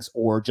Diggs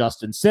or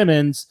Justin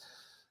Simmons.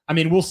 I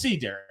mean, we'll see,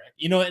 Derek.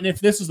 And if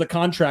this is the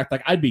contract,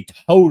 like I'd be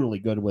totally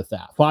good with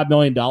that. $5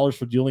 million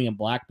for Julian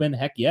Blackmon.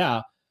 Heck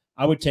yeah.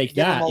 I would take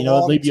that. It'd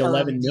leave you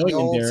 11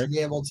 million, Derek. To be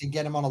able to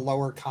get him on a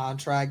lower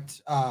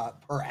contract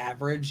per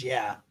average.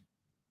 Yeah.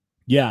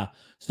 Yeah.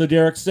 So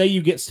Derek, say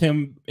you get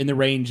him in the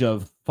range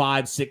of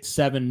 5, 6,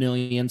 7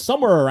 million,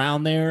 somewhere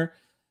around there.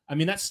 I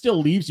mean, that still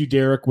leaves you,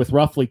 Derek, with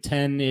roughly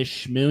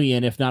 10-ish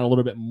million, if not a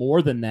little bit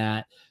more than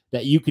that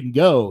you can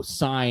go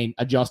sign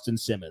a Justin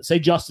Simmons. Say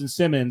Justin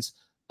Simmons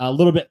a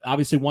little bit,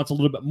 obviously wants a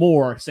little bit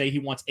more. Say he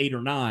wants 8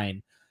 or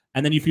 9.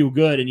 And then you feel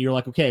good and you're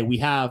like, okay, we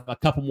have a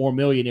couple more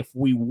million if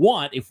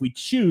we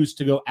choose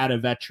to go add a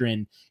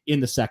veteran in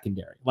the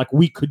secondary. Like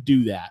we could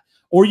do that.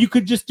 Or you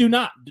could just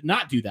not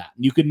do that.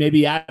 You could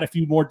maybe add a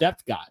few more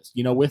depth guys,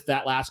 with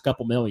that last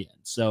couple million.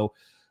 So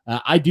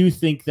I do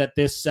think that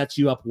this sets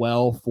you up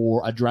well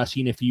for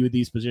addressing a few of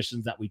these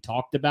positions that we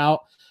talked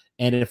about.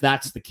 And if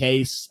that's the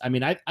case, I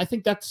mean, I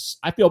think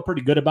I feel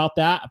pretty good about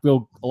that. I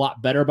feel a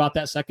lot better about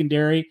that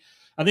secondary.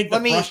 I think the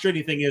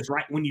frustrating thing is,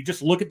 right, when you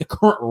just look at the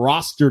current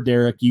roster,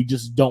 Derek, you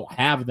just don't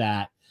have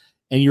that.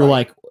 And you're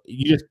like,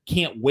 you just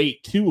can't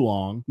wait too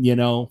long,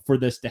 for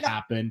this to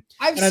happen.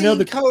 I've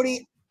seen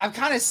Cody. I've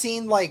kind of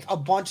seen like a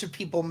bunch of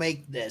people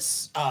make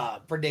this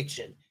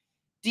prediction.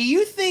 Do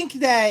you think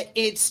that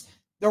it's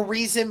the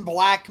reason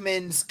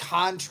Blackman's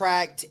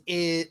contract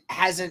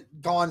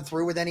hasn't gone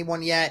through with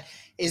anyone yet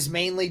is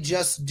mainly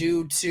just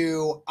due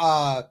to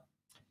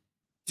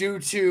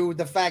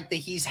the fact that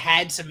he's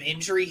had some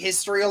injury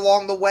history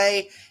along the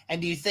way?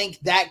 And do you think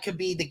that could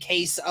be the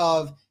case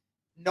of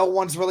no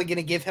one's really going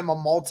to give him a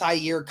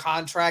multi-year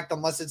contract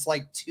unless it's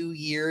like 2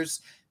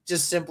 years,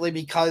 just simply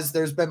because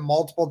there's been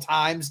multiple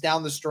times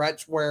down the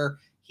stretch where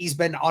he's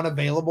been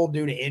unavailable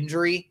due to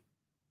injury?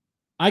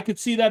 I could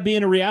see that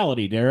being a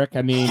reality, Derek.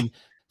 I mean,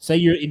 say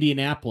you're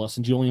Indianapolis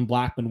and Julian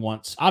Blackman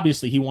wants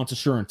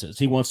assurances.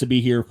 He wants to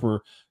be here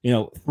for,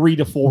 3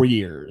 to 4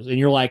 years. And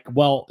you're like,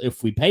 well,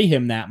 if we pay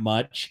him that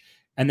much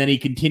and then he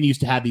continues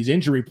to have these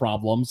injury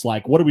problems,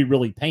 like, what are we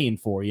really paying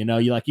for? You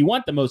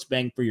want the most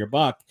bang for your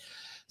buck.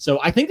 So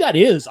I think that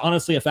is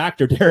honestly a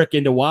factor, Derek,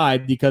 into why,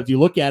 because you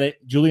look at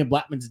it, Julian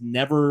Blackman's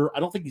I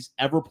don't think he's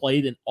ever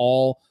played in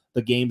all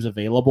the games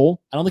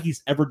available. I don't think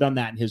he's ever done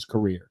that in his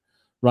career.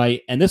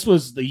 Right. And this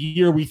was the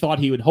year we thought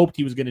hoped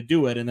he was going to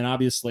do it. And then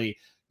obviously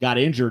got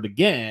injured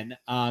again.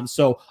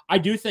 So I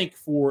do think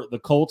for the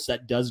Colts,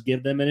 that does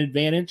give them an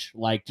advantage,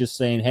 like just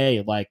saying,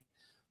 hey, like,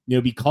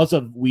 because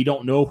of, we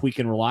don't know if we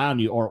can rely on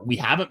you, or we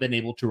haven't been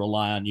able to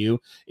rely on you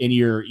in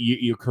your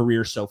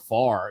career so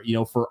far,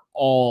 for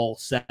all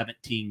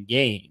 17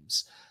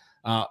 games.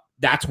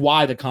 That's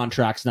why the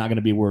contract's not going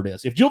to be where it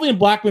is. If Julian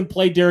Blackman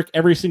played, Derek,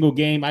 every single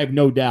game, I have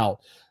no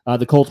doubt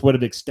the Colts would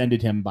have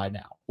extended him by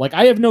now. Like,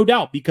 I have no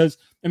doubt, because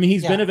I mean,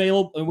 he's been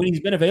available. When he's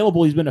been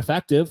available, he's been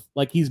effective.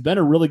 Like, he's been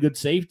a really good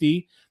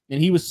safety,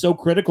 and he was so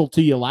critical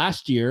to you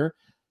last year.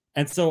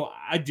 And so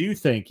I do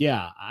think,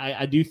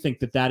 I do think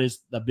that is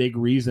the big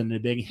reason, a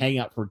big hang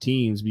up for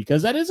teams,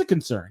 because that is a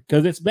concern,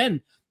 because it's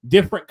been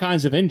different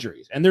kinds of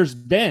injuries, and there's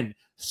been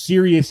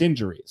serious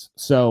injuries.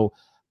 So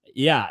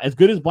yeah, as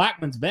good as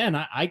Blackman's been,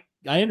 I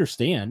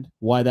understand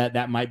why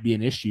that might be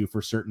an issue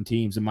for certain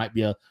teams. It might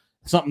be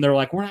something they're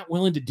like, we're not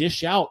willing to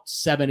dish out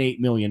 7-8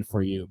 million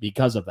for you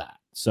because of that.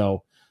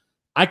 So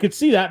I could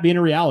see that being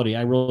a reality.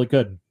 I really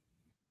could.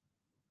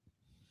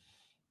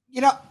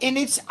 And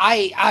it's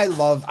I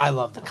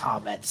love the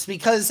comments,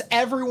 because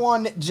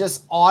everyone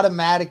just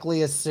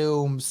automatically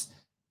assumes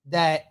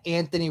that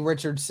Anthony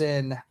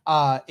Richardson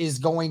is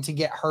going to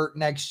get hurt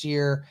next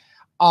year.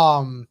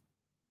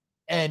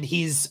 And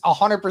he's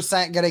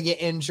 100% going to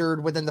get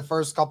injured within the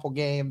first couple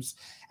games,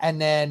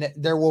 and then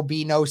there will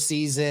be no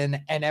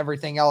season and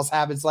everything else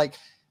happens. Like,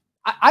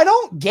 I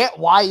don't get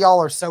why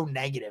y'all are so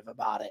negative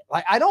about it.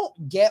 Like, I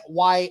don't get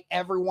why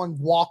everyone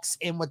walks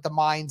in with the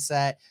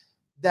mindset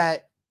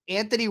that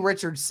Anthony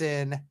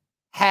Richardson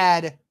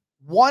had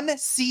one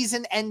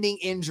season-ending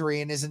injury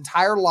in his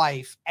entire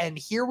life, and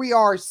here we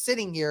are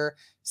sitting here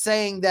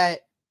saying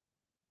that,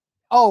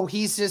 oh,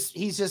 he's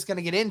just going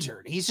to get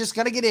injured. He's just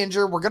going to get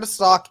injured. We're going to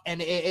suck,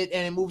 and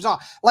it moves on.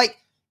 Like,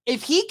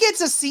 if he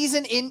gets a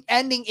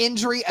season-ending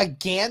injury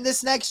again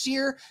this next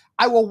year,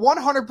 I will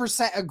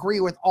 100% agree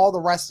with all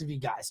the rest of you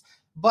guys.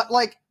 But,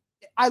 like,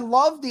 I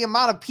love the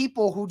amount of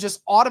people who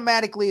just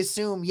automatically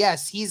assume,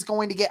 yes, he's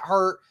going to get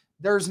hurt.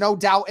 There's no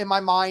doubt in my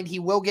mind he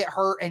will get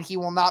hurt and he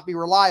will not be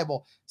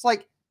reliable. It's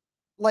like,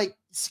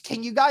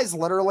 can you guys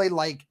literally,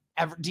 like,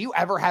 do you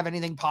ever have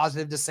anything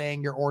positive to say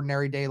in your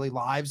ordinary daily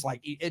lives? Like,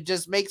 it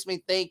just makes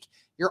me think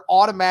you're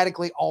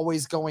automatically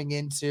always going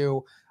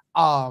into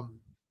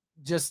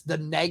just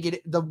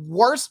the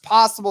worst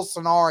possible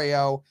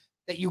scenario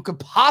that you could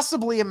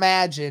possibly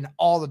imagine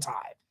all the time.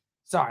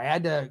 Sorry, I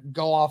had to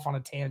go off on a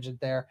tangent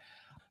there.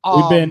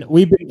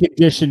 We've been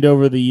conditioned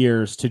over the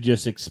years to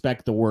just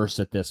expect the worst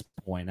at this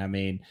point. I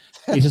mean,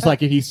 it's just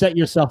like, if you set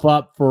yourself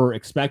up for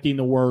expecting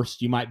the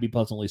worst, you might be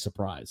pleasantly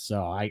surprised.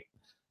 So I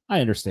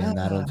understand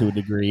that to a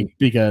degree,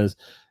 because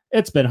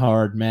it's been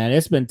hard, man.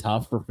 It's been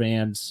tough for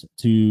fans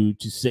to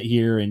sit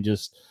here and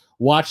just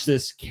watch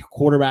this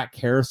quarterback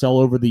carousel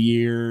over the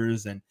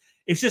years. And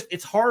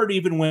it's hard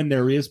even when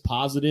there is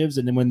positives,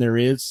 and then when there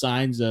is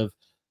signs of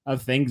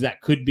things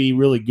that could be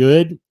really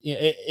good.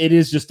 It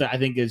is just, I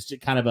think, is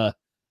kind of a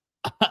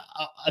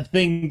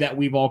thing that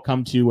we've all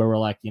come to, where we're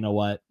like, you know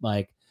what,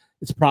 like,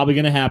 it's probably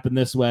going to happen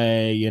this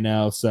way,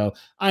 so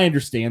I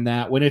understand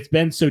that. When it's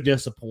been so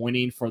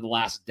disappointing for the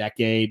last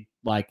decade,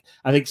 like,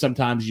 I think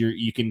sometimes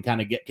you can kind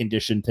of get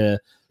conditioned to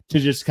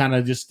just kind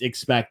of just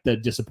expect the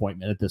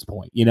disappointment at this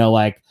point,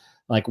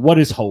 like what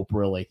is hope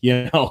really,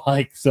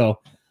 like, so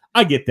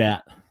I get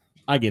that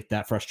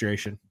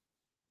frustration.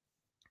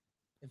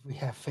 If we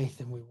have faith,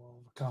 then we will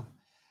overcome.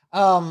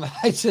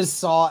 I just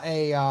saw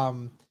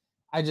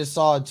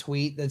a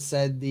tweet that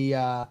said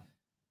the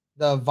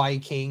the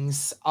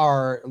Vikings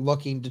are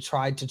looking to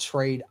try to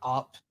trade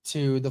up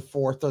to the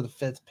 4th or the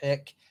 5th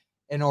pick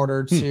in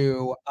order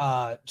to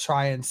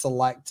try and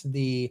select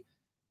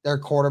their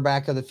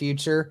quarterback of the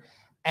future.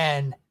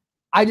 And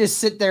I just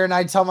sit there and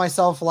I tell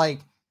myself, like,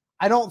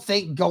 I don't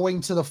think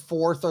going to the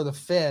 4th or the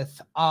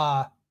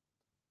 5th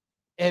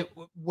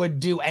would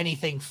do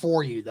anything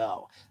for you,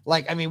 though.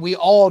 Like, I mean, we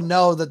all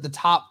know that the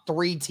top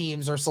 3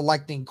 teams are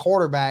selecting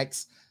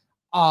quarterbacks.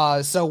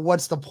 So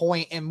what's the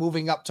point in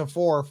moving up to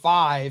 4 or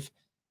 5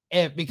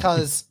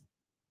 because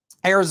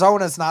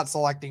Arizona's not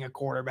selecting a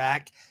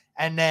quarterback,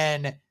 and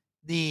then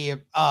the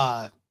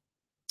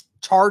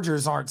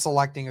Chargers aren't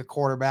selecting a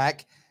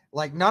quarterback.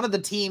 Like, none of the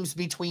teams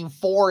between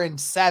 4 and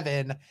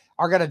 7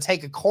 are going to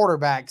take a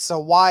quarterback. So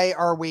why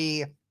are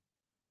they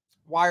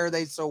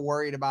so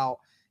worried about,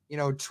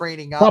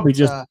 trading up Probably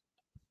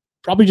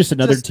just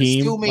another just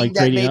team assuming like that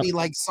trading maybe up.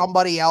 like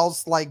somebody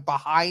else like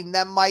behind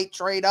them might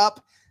trade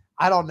up?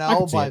 I don't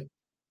know,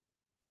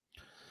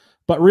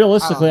 but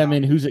realistically, I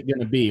mean, who's it going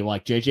to be?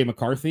 Like JJ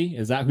McCarthy?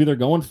 Is that who they're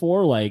going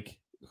for? Like,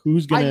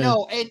 who's going to? I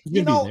know, and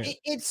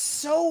it's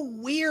so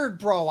weird,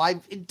 bro. I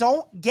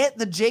don't get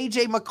the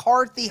JJ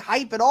McCarthy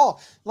hype at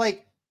all.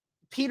 Like,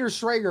 Peter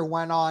Schrager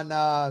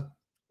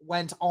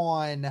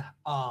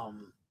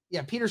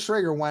Peter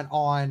Schrager went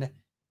on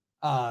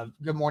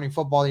Good Morning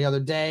Football the other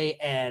day,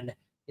 and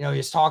he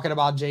was talking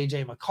about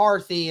JJ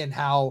McCarthy and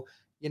how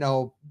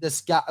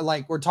this guy,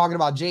 like, we're talking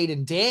about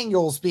Jaden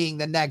Daniels being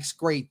the next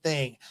great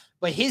thing,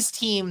 but his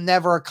team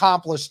never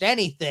accomplished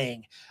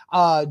anything.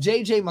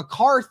 JJ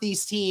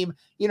McCarthy's team,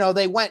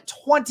 they went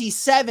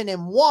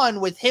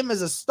 27-1 with him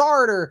as a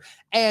starter,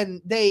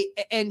 and they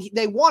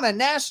won a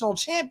national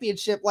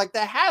championship. Like,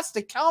 that has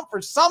to count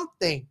for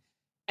something.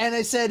 And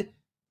I said,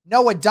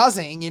 no, it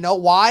doesn't. And you know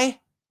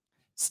why?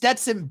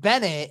 Stetson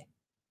Bennett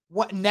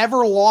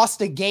never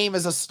lost a game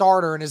as a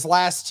starter in his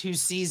last 2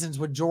 seasons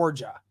with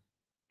Georgia.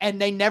 And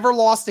they never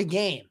lost a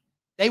game.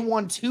 They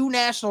won 2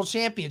 national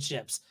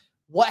championships.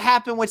 What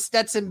happened with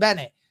Stetson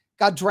Bennett?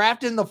 Got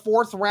drafted in the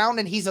 4th round,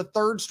 and he's a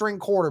 3rd-string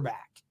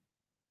quarterback.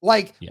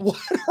 Like,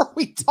 What are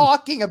we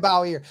talking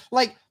about here?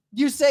 Like,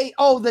 you say,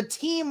 oh, the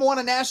team won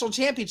a national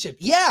championship.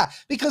 Yeah,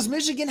 because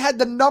Michigan had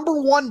the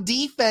 #1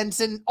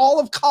 defense in all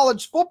of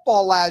college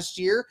football last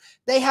year.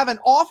 They have an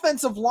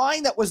offensive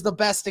line that was the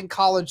best in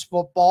college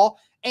football,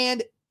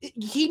 and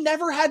he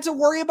never had to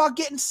worry about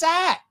getting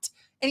sacked.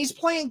 And he's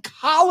playing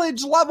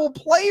college-level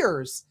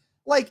players.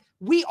 Like,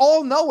 we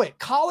all know it.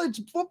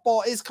 College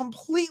football is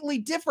completely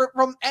different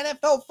from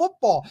NFL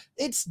football.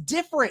 It's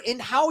different in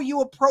how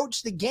you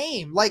approach the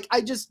game. Like, I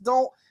just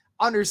don't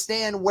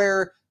understand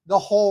where the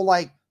whole,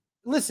 like,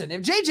 listen,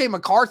 if JJ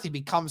McCarthy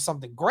becomes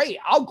something great,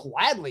 I'll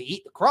gladly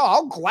eat the crow.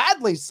 I'll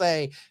gladly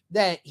say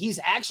that he's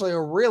actually a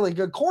really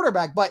good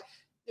quarterback. But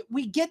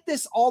we get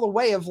this all the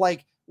way of,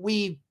 like,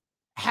 we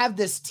have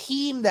this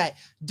team that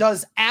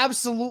does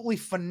absolutely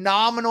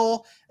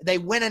phenomenal. They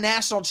win a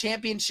national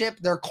championship.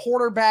 Their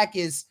quarterback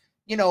is,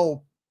 is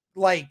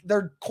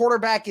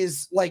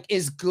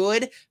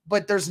good,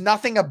 but there's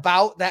nothing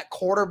about that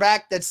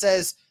quarterback that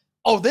says,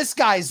 oh, this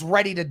guy's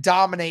ready to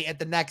dominate at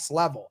the next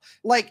level.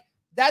 Like,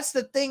 that's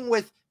the thing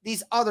with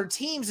these other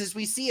teams is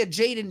we see a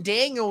Jaden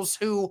Daniels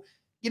who,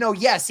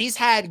 yes, he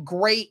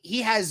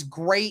has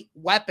great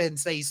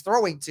weapons that he's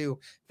throwing to.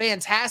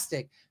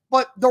 Fantastic.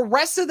 But the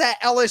rest of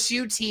that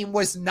LSU team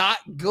was not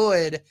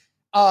good.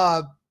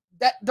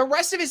 That the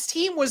rest of his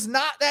team was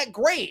not that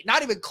great,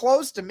 not even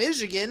close to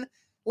Michigan.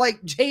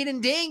 Like,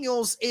 Jaden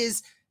Daniels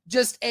is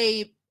just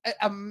a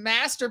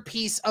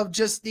masterpiece of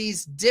just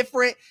these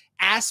different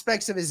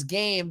aspects of his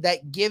game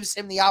that gives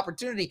him the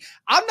opportunity.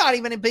 I'm not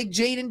even a big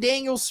Jaden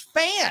Daniels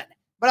fan,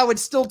 but I would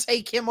still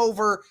take him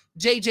over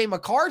JJ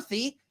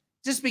McCarthy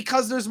just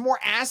because there's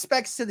more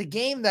aspects to the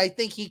game that I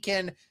think he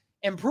can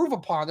improve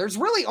upon. There's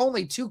really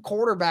only 2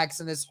 quarterbacks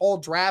in this whole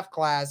draft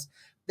class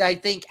that I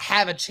think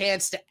have a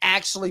chance to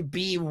actually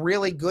be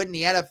really good in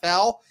the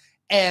NFL,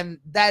 and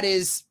that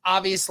is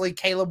obviously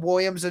Caleb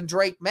Williams and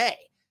Drake May.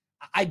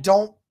 I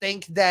don't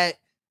think that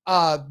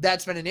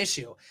that's been an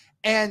issue.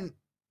 And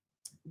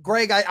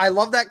Greg, I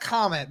love that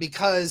comment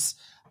because,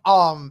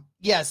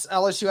 yes,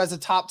 LSU has a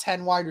top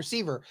 10 wide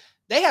receiver.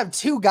 They have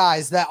 2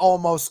 guys that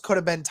almost could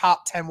have been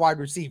top 10 wide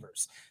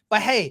receivers.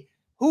 But hey,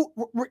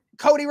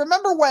 Cody,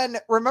 remember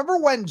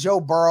when Joe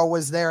Burrow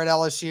was there at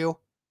LSU?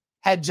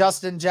 Had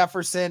Justin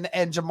Jefferson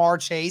and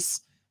Jamar Chase,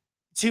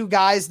 2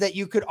 guys that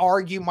you could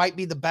argue might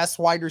be the best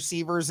wide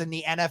receivers in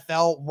the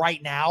NFL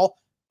right now,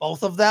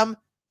 both of them,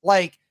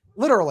 like,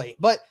 literally.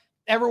 But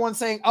everyone's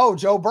saying, oh,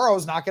 Joe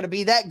Burrow's not going to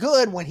be that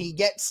good when he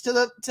gets to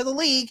the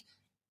league.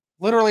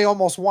 Literally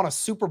almost won a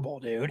Super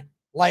Bowl, dude.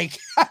 Like,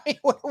 I mean,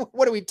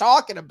 what are we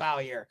talking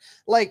about here?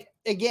 Like,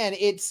 again,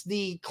 it's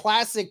the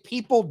classic,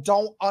 people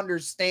don't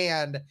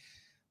understand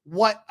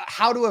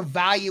how to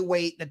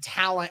evaluate the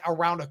talent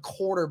around a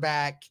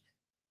quarterback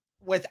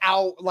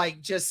without,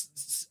 like,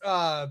 just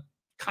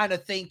kind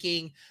of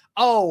thinking,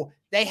 oh,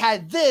 they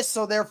had this,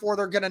 so therefore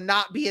they're going to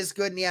not be as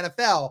good in the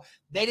NFL.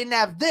 They didn't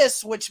have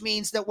this, which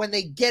means that when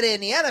they get in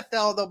the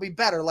NFL, they'll be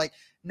better. Like,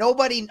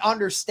 nobody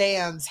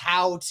understands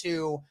how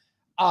to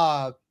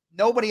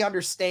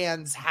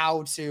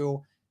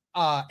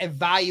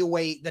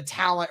evaluate the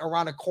talent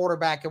around a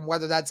quarterback and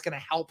whether that's going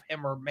to help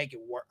him or make it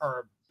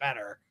or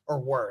better or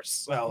worse.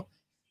 So,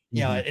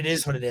 it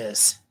is what it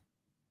is.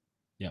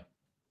 Yep.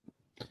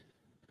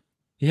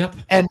 Yep.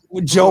 And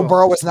Joe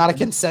Burrow was not a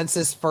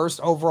consensus first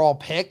overall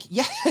pick.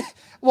 Yeah.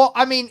 Well,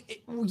 I mean,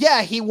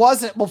 yeah, he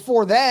wasn't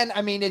before then.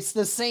 I mean, it's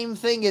the same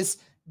thing as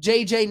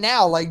JJ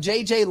now. Like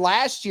JJ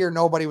last year,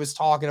 nobody was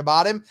talking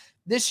about him.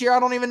 This year, I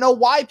don't even know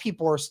why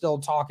people are still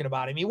talking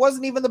about him. He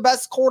wasn't even the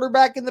best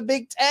quarterback in the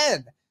Big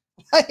Ten.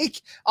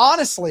 Like,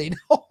 honestly,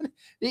 no,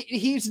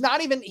 he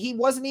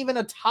wasn't even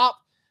a top,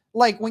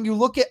 like when you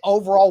look at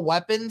overall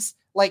weapons,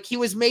 like he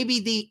was maybe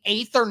the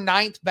 8th or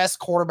 9th best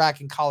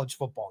quarterback in college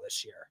football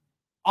this year.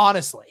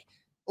 Honestly,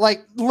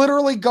 like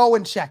literally go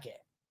and check it.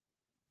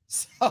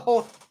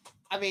 So,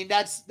 I mean,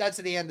 that's at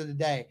the end of the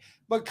day.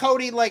 But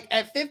Cody, like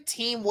at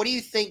 15, what do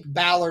you think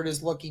Ballard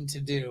is looking to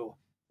do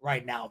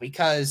right now?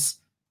 Because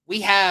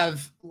we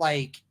have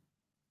like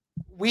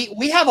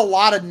we have a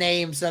lot of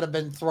names that have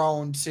been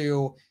thrown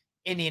to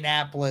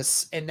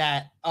Indianapolis in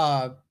that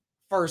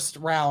first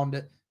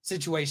round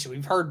situation.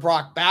 We've heard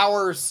Brock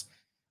Bowers,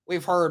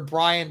 we've heard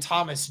Brian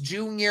Thomas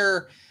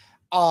Jr.,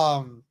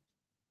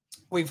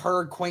 we've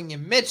heard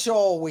Quinion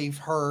Mitchell, we've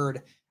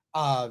heard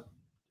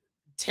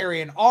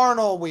Terrion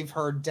Arnold, we've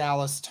heard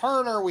Dallas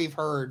Turner, we've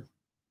heard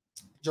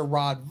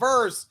Gerard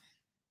Verse.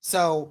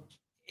 So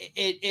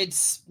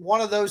it's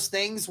one of those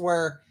things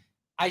where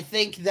I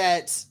think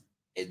that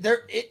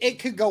it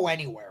could go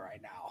anywhere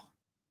right now.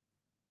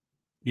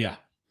 Yeah.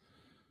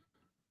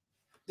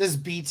 Does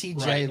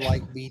BTJ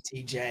like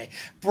BTJ?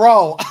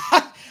 Bro,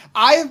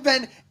 I have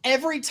been,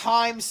 every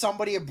time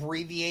somebody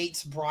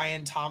abbreviates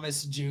Brian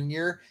Thomas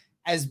Jr.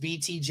 as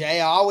BTJ, I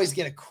always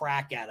get a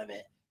crack out of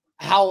it.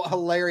 How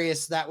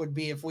hilarious that would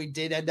be if we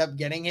did end up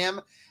getting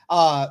him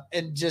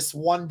and just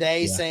one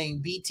day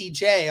saying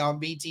BTJ on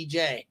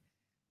BTJ.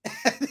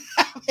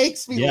 That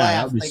makes me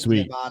laugh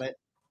thinking about it.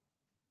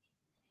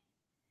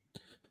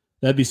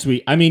 That'd be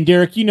sweet. I mean,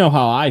 Derek, you know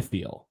how I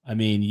feel. I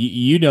mean,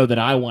 you know that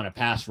I want a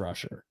pass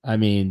rusher. I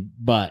mean,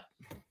 but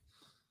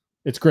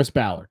it's Chris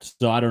Ballard,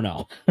 so I don't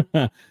know.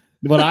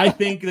 What I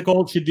think the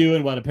Colts should do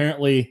and what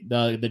apparently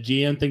the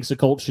GM thinks the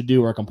Colts should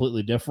do are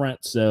completely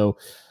different. So,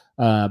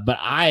 but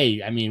I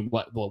mean,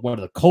 what are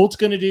the Colts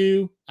going to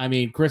do? I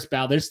mean, Chris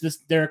Ballard, there's this,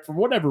 Derek, for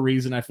whatever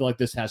reason, I feel like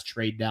this has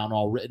trade down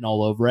all written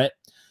all over it.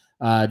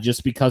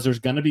 Just because there's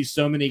going to be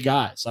so many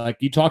guys. Like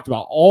you talked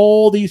about,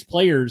 all these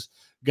players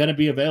going to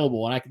be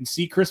available. And I can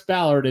see Chris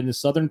Ballard in his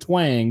Southern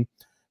twang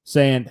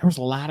saying, there was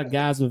a lot of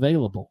guys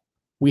available.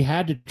 We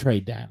had to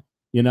trade down,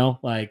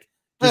 like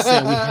just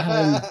saying we had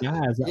all these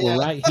guys that were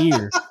right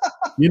here.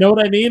 You know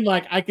what I mean?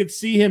 Like I could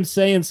see him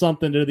saying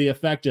something to the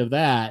effect of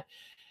that.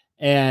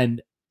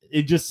 And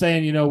it just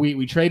saying,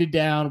 we traded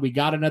down, we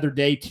got another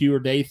day 2 or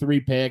day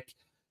 3 pick,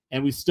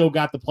 and we still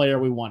got the player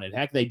we wanted.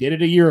 Heck, they did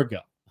it a year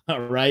ago.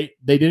 Right?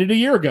 They did it a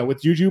year ago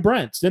with Juju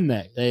Brents, didn't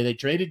they? They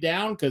traded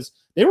down because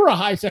they were a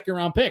high 2nd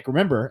round pick,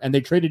 remember? And they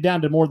traded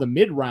down to more the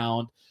mid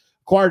round,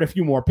 acquired a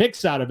few more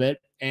picks out of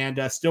it, and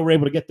still were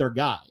able to get their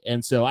guy.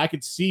 And so I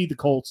could see the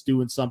Colts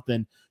doing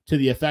something to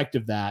the effect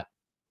of that.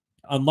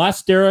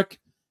 Unless, Derek,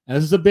 and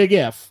this is a big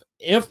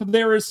if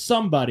there is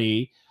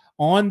somebody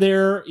on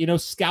their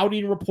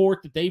scouting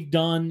report that they've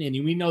done, and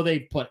we know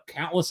they've put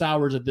countless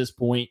hours at this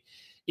point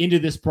into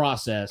this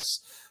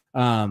process,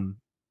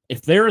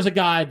 if there is a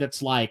guy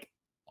that's like,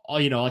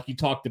 like you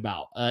talked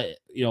about,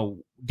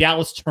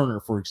 Dallas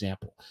Turner, for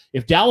example,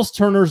 if Dallas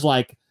Turner's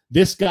like,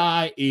 this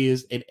guy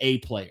is an A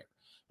player,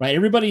 right?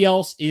 Everybody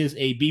else is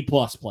a B+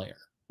 player,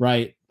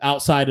 right?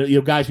 Outside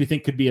of, guys we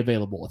think could be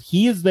available. If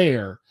he is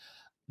there,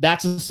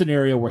 that's a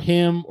scenario where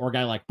him or a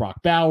guy like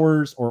Brock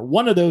Bowers or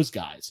one of those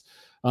guys,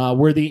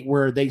 where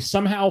they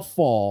somehow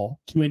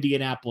fall to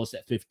Indianapolis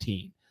at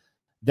 15.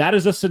 That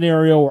is a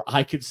scenario where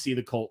I could see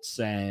the Colts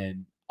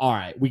saying, all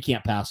right, we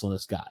can't pass on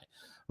this guy,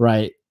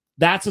 right?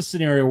 That's a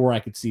scenario where I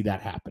could see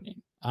that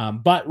happening.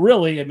 But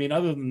really, I mean,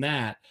 other than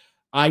that,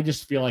 I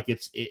just feel like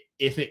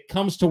if it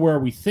comes to where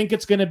we think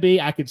it's going to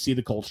be, I could see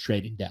the Colts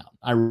trading down.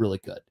 I really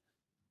could.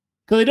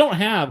 Because they don't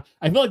have,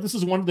 I feel like this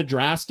is one of the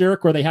drafts,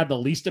 Derek, where they have the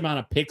least amount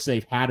of picks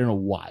they've had in a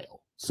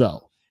while.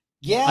 So,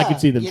 yeah, I could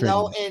see them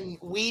trading. And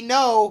we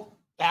know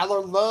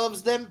Ballard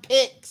loves them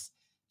picks.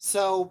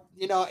 So,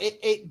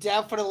 it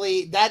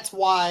definitely, that's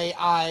why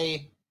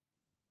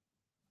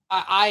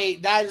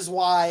that is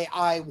why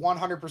I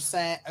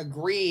 100%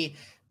 agree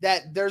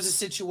that there's a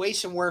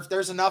situation where if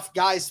there's enough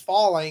guys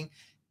falling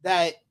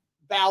that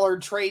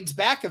Ballard trades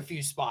back a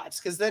few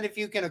spots. Because then if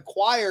you can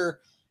acquire,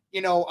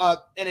 an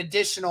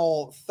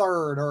additional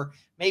 3rd or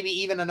maybe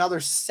even another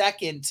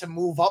 2nd to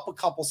move up a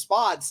couple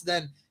spots,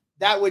 then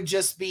that would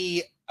just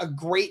be a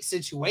great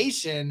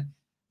situation.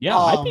 Yeah,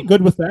 I'd be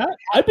good with that.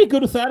 I'd be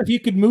good with that if you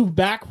could move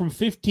back from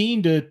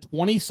 15 to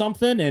 20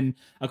 something and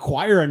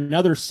acquire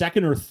another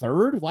 2nd or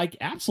 3rd. Like,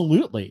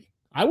 absolutely.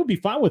 I would be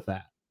fine with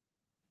that.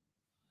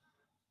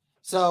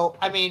 So,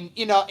 I mean,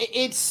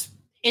 it's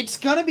It's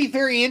going to be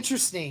very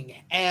interesting,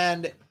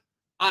 and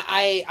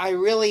I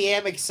really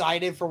am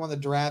excited for when the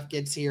draft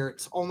gets here.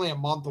 It's only a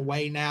month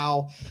away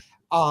now.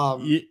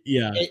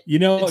 Yeah, It's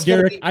going to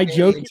Derek, be I very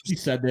jokingly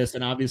said this,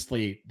 and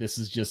obviously this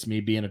is just me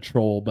being a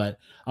troll, but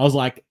I was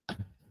like,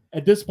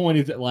 at this point,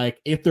 is it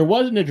like if there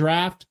wasn't a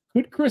draft,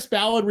 could Chris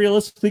Ballard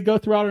realistically go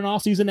throughout an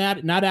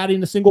offseason not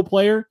adding a single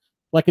player,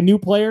 like a new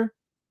player?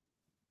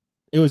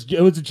 It was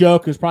a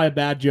joke. It was probably a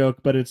bad joke,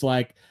 but it's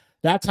like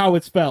that's how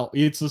it's felt.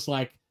 It's just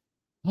like,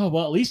 oh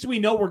well, at least we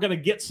know we're gonna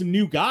get some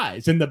new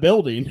guys in the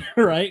building,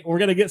 right? We're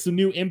gonna get some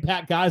new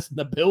impact guys in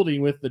the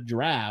building with the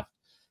draft.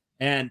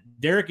 And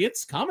Derek,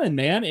 it's coming,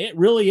 man. It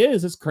really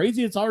is. It's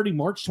crazy. It's already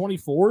March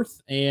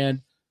 24th, and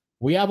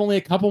we have only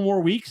a couple more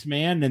weeks,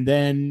 man. And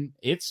then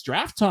it's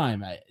draft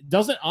time. It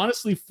doesn't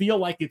honestly feel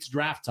like it's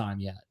draft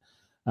time yet.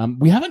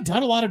 We haven't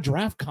done a lot of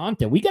draft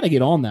content. We got to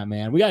get on that,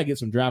 man. We got to get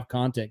some draft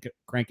content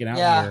cranking out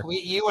here.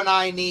 You and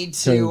I need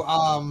to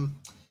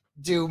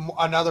do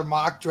another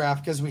mock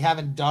draft because we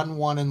haven't done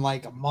one in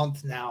like a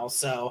month now.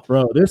 So,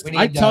 bro,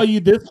 tell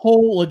you, this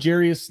whole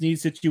L'Jarius Sneed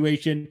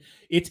situation,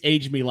 it's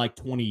aged me like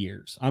 20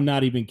 years. I'm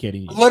not even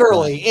kidding you.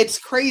 Literally, it's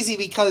crazy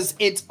because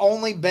it's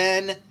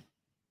been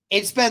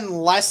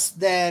less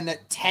than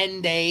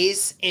 10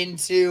 days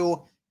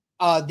into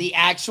the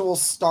actual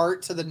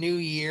start to the new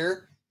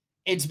year.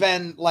 It's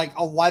been like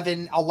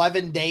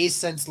 11 days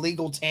since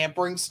legal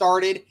tampering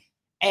started.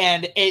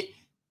 And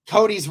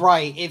Cody's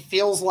right. It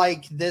feels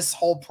like this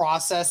whole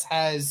process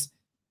has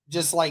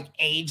just like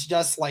aged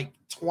us like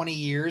 20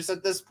 years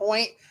at this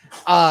point.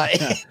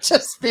 It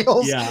just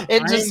feels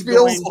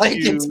like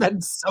it's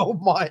been so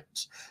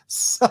much.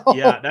 So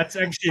yeah, that's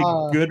actually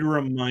a good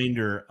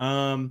reminder.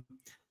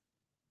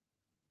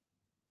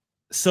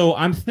 So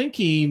I'm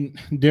thinking,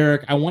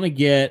 Derek, I want to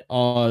get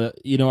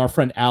our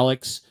friend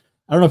Alex.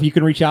 I don't know if you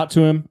can reach out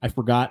to him. I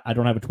forgot. I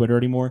don't have a Twitter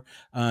anymore.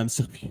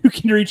 So if you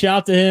can reach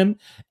out to him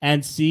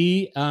and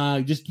see,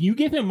 just can you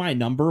give him my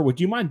number?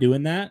 Would you mind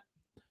doing that?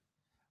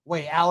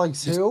 Wait,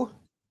 Alex who?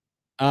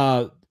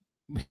 Hail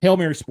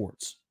Mary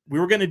Sports. We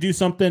were going to do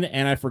something,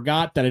 and I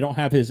forgot that I don't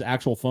have his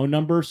actual phone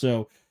number,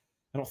 so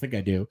I don't think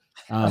I do.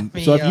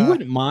 So if you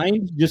wouldn't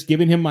mind just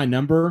giving him my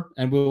number,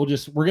 and we're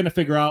going to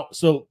figure out.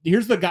 So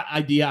here's the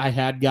idea I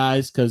had,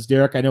 guys, because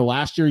Derek, I know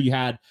last year you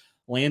had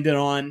Landon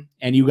on,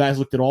 and you guys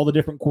looked at all the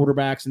different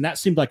quarterbacks, and that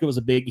seemed like it was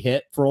a big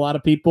hit for a lot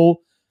of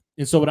people.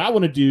 And so what I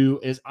want to do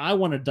is I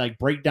want to like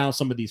break down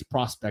some of these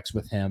prospects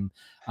with him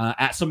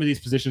at some of these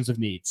positions of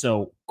need.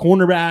 So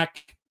cornerback,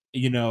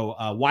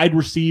 wide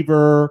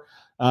receiver,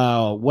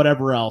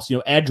 whatever else,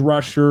 edge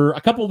rusher,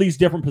 a couple of these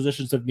different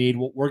positions of need.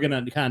 We're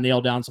going to kind of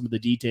nail down some of the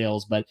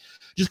details, but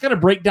just kind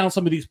of break down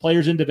some of these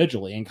players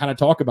individually and kind of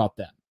talk about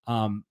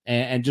them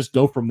and just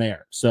go from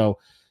there. So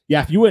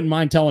yeah, if you wouldn't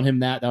mind telling him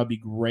that would be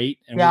great.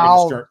 And yeah,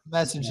 I'll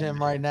message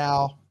him right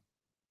now.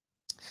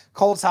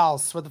 Colts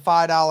House with a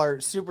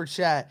 $5 super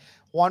chat.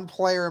 One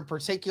player in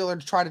particular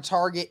to try to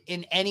target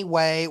in any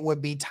way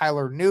would be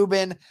Tyler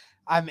Nubin.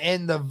 I'm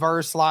in the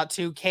verse lot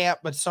 2 camp,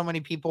 but so many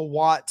people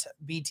want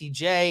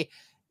BTJ.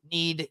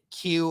 Need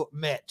Q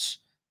Mitch.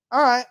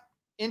 All right.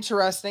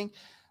 Interesting.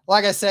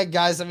 Like I said,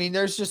 guys, I mean,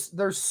 there's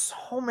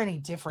so many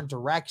different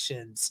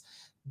directions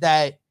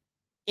that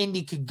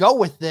Indy could go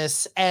with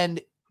this.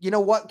 And you know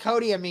what,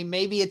 Cody? I mean,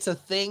 maybe it's a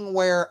thing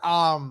where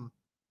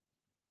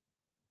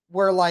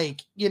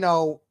like,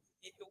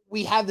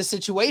 we have the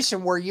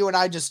situation where you and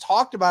I just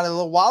talked about it a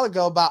little while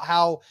ago about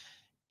how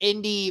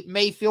Indy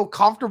may feel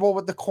comfortable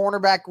with the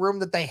cornerback room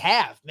that they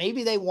have.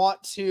 Maybe they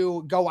want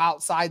to go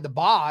outside the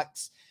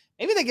box.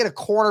 Maybe they get a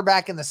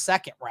cornerback in the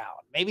second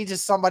round. Maybe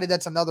just somebody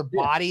that's another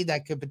body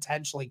that could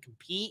potentially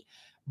compete.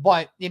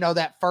 But,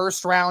 that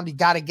first round, you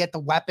got to get the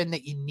weapon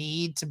that you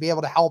need to be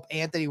able to help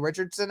Anthony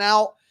Richardson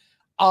out.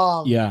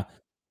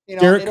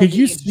 Derek, could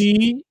you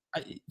see,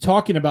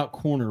 talking about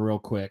corner real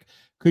quick,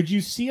 could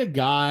you see a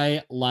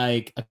guy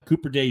like a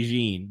Cooper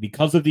DeJean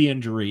because of the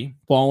injury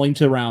falling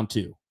to round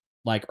 2,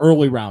 like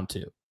early round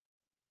 2?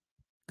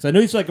 Because I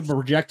know he's like a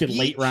projected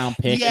late round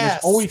pick. Yes,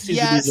 and always seems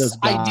to be those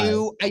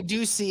guys. I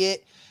do see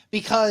it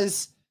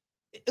because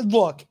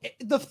look,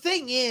 the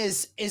thing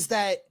is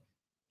that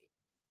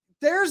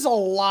there's a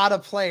lot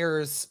of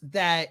players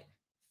that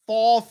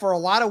fall for a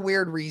lot of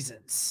weird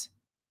reasons,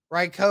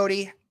 right,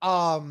 Cody?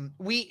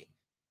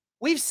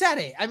 We've said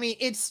it. I mean,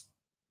 it's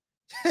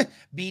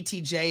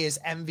BTJ is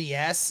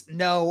MVS.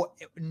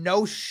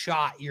 No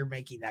shot you're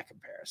making that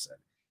comparison.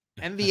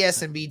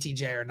 MVS and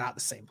BTJ are not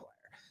the same player.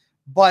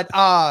 But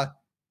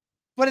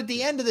at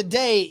the end of the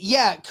day,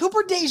 yeah,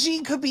 Cooper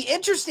DeJean could be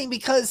interesting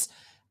because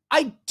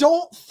I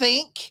don't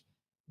think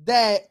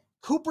that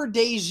Cooper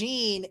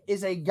DeJean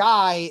is a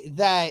guy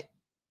that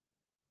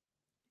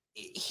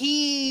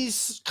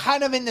he's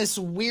kind of in this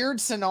weird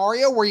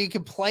scenario where you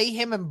could play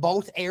him in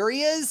both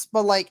areas,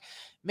 but like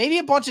maybe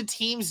a bunch of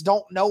teams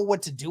don't know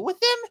what to do with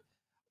him.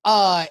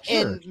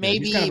 And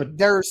maybe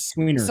there's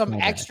some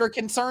extra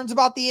concerns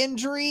about the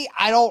injury.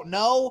 I don't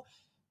know.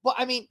 But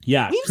I mean,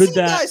 we've seen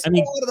guys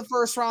fall out of the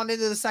first round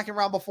into the second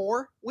round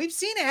before. We've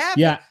seen it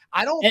happen. Yeah.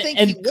 I don't think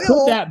he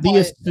will. Could that be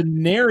a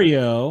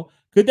scenario?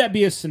 could that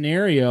be a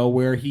scenario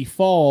where he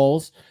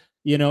falls,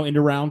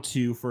 into round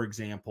 2, for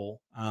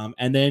example,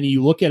 and then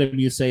you look at him,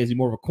 you say, is he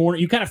more of a corner?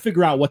 You kind of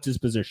figure out what's his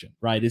position,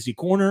 right? Is he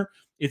corner?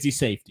 Is he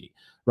safety?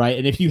 Right.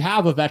 And if you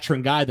have a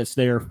veteran guy that's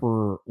there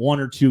for 1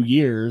 or 2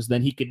 years,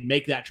 then he can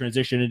make that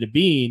transition into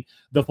being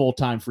the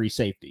full-time free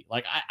safety.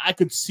 Like I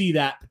could see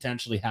that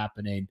potentially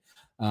happening.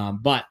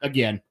 But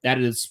again, that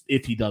is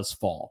if he does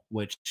fall,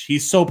 which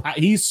he's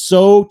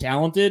so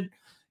talented.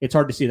 It's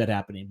hard to see that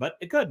happening, but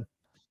it could.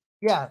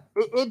 Yeah,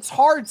 it's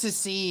hard to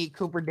see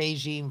Cooper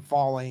DeJean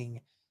falling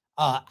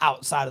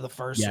outside of the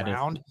first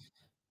round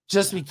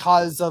just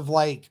because of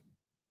like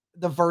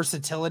the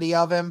versatility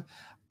of him.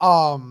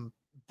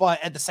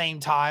 But at the same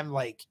time,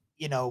 like,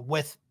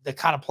 with the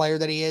kind of player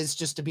that he is,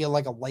 just to be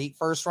like a late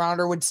first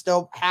rounder would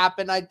still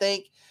happen, I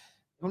think.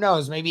 Who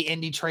knows? Maybe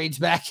Indy trades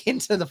back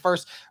into the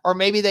first, or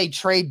maybe they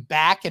trade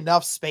back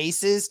enough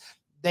spaces.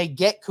 They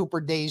get Cooper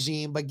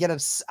DeJean, but get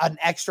an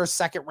extra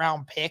second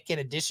round pick in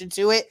addition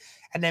to it.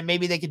 And then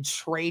maybe they could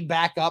trade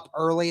back up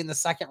early in the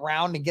second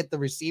round and get the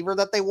receiver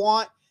that they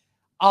want.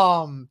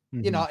 Okay,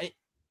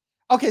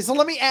 so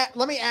let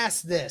me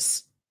ask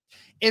this.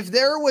 If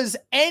there was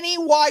any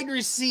wide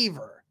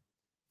receiver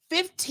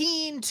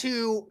between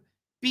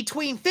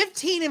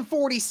 15 and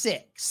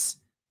 46,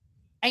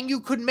 and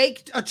you could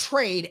make a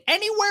trade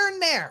anywhere in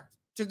there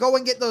to go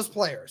and get those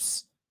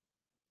players,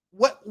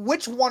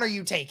 which one are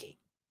you taking?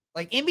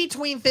 Like in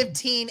between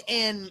 15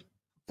 and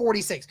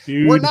 46.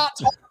 Dude. We're not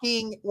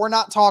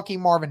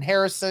talking Marvin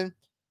Harrison.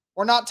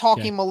 We're not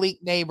talking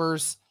Malik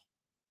Neighbors.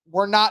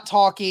 We're not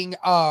talking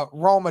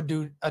Rome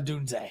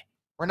Odunze.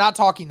 We're not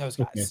talking those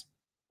guys. Okay.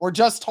 We're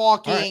just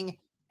talking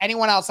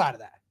anyone outside of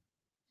that.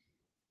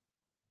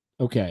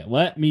 Okay,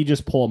 let me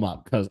just pull them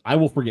up because I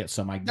will forget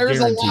some. There's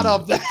a lot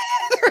of them.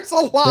 There's a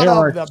lot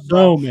of them.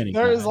 So many.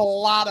 There's a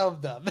lot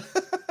of them.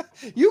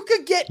 You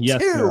could get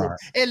 2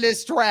 in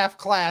this draft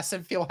class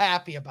and feel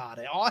happy about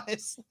it,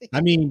 honestly.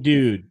 I mean,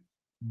 dude,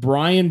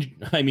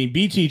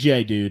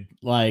 BTJ, dude,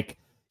 like,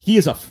 he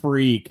is a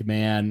freak,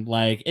 man.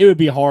 Like, it would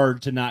be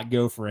hard to not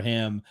go for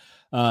him.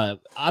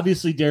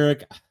 Obviously,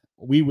 Derek,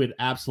 we would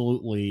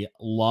absolutely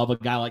love a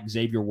guy like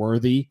Xavier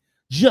Worthy.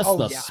 Just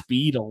the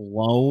speed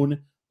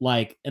alone.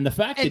 Like, and the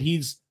fact that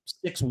he's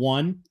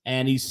 6'1"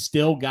 and he's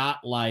still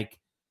got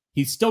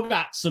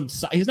some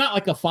size. He's not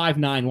like a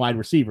 5'9" wide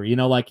receiver,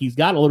 like he's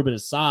got a little bit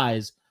of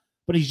size,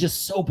 but he's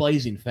just so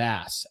blazing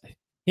fast.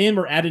 Him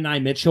or Adonai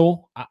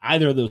Mitchell,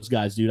 either of those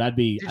guys, dude, I'd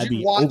be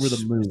over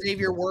the moon.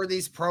 Xavier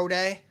Worthy's pro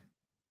day?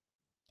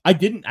 I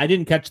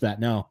didn't catch that.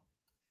 No.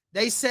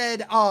 They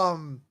said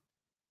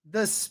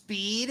the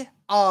speed,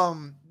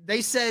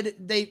 they said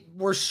they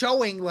were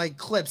showing like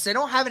clips. They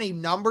don't have any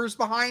numbers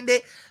behind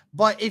it.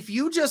 But if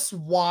you just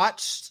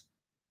watched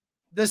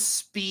the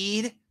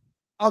speed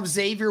of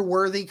Xavier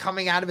Worthy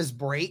coming out of his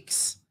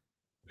breaks,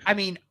 I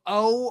mean,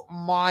 oh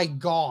my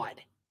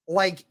God.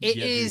 Like, it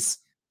is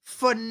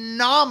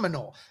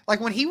phenomenal.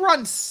 Like, when he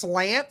runs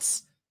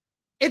slants,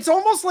 it's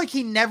almost like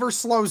he never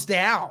slows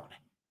down.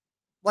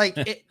 Like,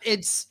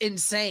 it's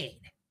insane.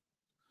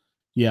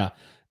 Yeah.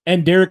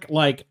 And Derek,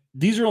 like,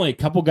 these are only a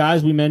couple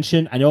guys we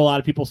mentioned. I know a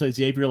lot of people say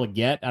Xavier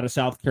Legette out of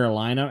South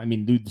Carolina. I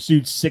mean, dude, the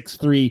dude's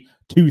 6'3",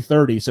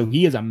 230, so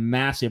he is a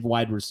massive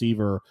wide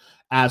receiver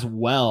as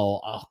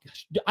well. Oh,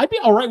 gosh. I'd be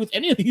all right with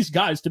any of these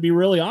guys, to be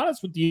really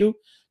honest with you,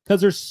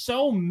 because there's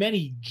so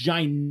many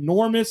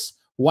ginormous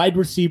wide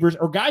receivers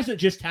or guys that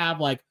just have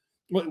like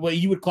what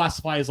you would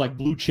classify as like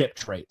blue chip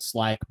traits,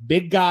 like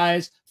big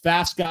guys,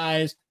 fast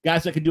guys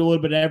that can do a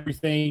little bit of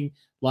everything.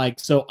 Like,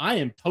 so I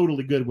am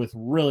totally good with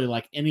really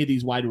like any of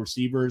these wide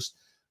receivers.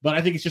 But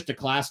I think it's just a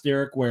class,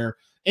 Derek,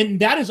 and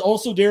that is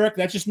also, Derek,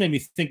 that just made me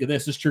think of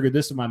this. This triggered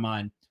this in my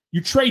mind. You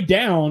trade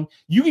down,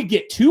 you could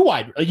get 2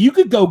 wide. You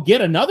could go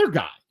get another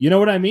guy. You know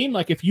what I mean?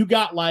 Like, if you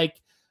got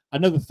like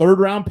another 3rd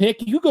round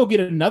pick, you could go get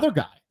another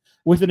guy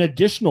with an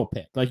additional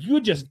pick. Like, you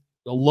would just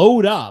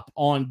load up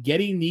on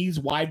getting these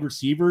wide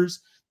receivers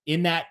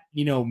in that,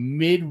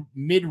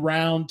 mid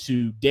round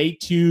to day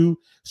 2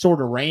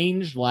 sort of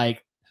range.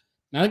 Like,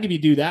 I think if you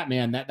do that,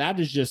 man, that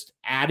is just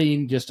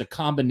adding just a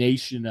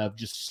combination of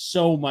just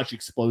so much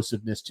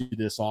explosiveness to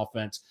this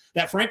offense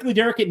that, frankly,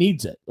 Derek, it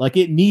needs it. Like,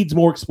 it needs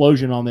more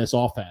explosion on this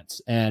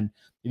offense. And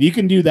if you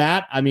can do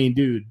that, I mean,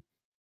 dude,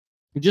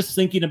 just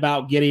thinking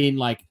about getting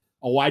like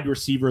a wide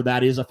receiver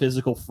that is a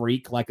physical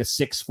freak, like a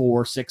 6'4",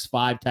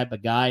 6'5" type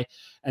of guy,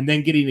 and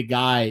then getting a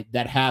guy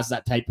that has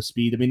that type of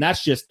speed. I mean,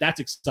 that's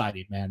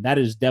exciting, man. That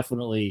is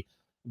definitely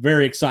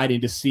very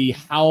exciting to see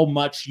how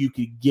much you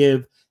could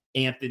give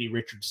Anthony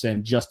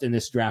Richardson just in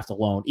this draft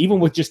alone. Even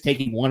with just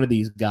taking one of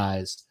these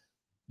guys,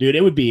 dude,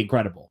 it would be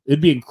incredible. It'd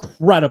be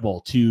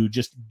incredible to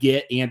just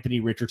get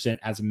Anthony Richardson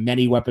as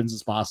many weapons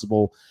as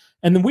possible.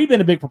 And then we've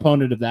been a big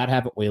proponent of that,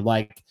 haven't we?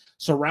 Like,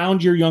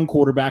 surround your young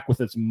quarterback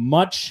with as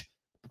much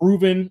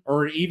proven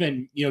or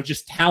even,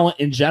 just talent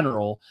in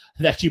general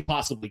that you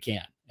possibly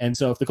can. And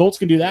so if the Colts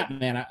can do that,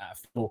 man, I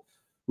feel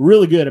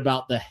really good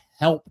about the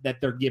help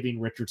that they're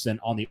giving Richardson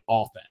on the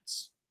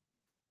offense.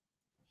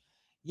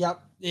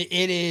 Yep.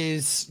 It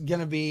is going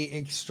to be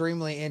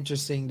extremely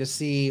interesting to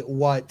see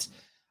what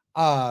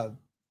the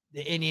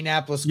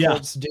Indianapolis Yeah.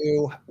 Colts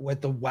do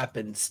with the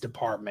weapons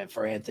department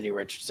for Anthony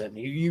Richardson.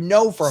 You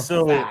know for a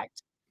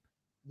fact.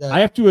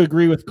 I have to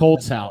agree with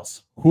Colts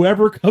House.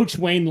 Whoever Coach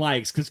Wayne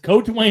likes, because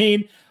Coach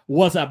Wayne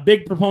was a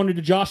big proponent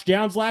of Josh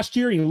Downs last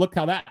year, and look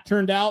how that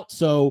turned out.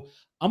 So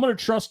I'm going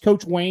to trust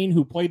Coach Wayne,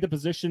 who played the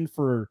position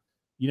for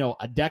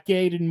a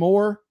decade and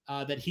more,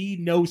 that he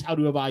knows how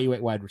to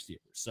evaluate wide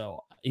receivers.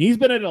 So he's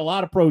been at a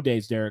lot of pro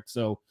days, Derek.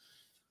 So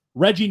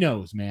Reggie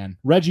knows, man.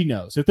 Reggie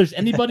knows. If there's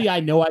anybody I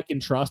know I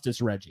can trust,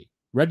 it's Reggie.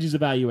 Reggie's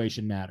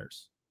evaluation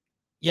matters.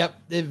 Yep,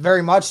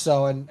 very much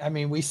so. And I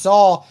mean, we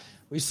saw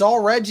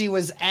Reggie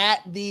was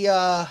at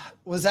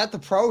the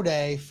pro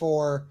day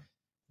for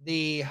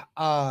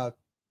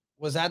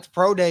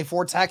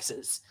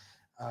Texas.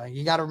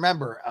 You got to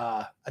remember,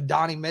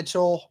 Adonai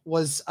Mitchell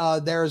was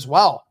there as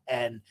well,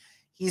 and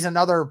he's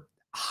another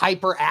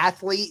hyper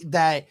athlete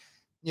that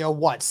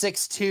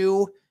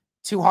 6'2",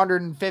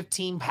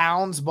 215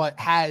 pounds, but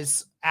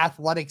has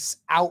athletics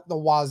out the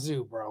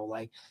wazoo, bro.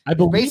 Like, I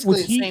believe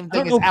basically the same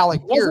thing as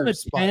Alec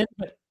Pierce, but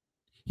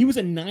he was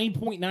a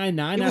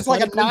 9.99. He was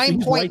like a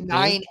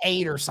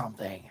 9.98 or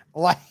something.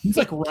 Like, he's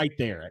like right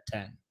there at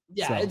 10.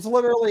 Yeah, so it's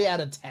literally at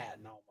a 10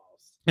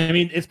 almost. I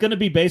mean, it's going to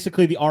be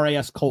basically the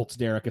RAS Colts,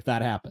 Derek, if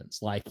that happens.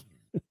 Like,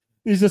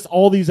 there's just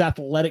all these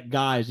athletic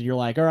guys, and you're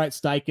like, all right,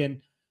 Steichen,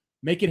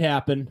 make it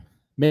happen.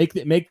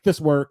 Make this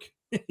work,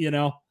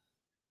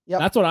 Yep.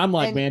 That's what I'm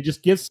like, man.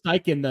 Just give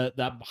Steichen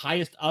the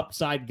highest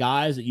upside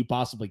guys that you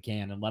possibly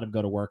can and let him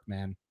go to work,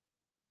 man.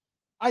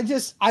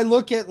 I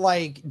look at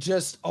like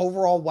just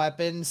overall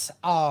weapons,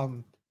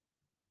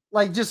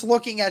 like just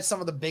looking at some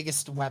of the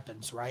biggest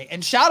weapons, right?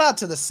 And shout out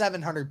to the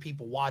 700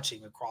 people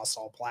watching across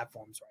all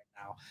platforms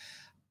right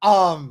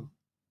now.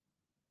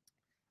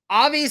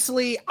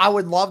 Obviously, I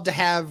would love to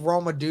have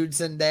Roma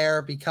Dudes in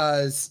there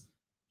because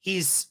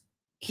he's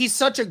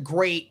such a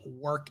great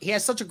he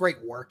has such a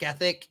great work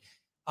ethic.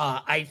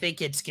 I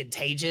think it's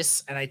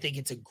contagious, and I think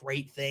it's a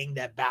great thing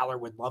that Ballard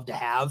would love to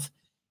have.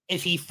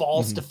 If he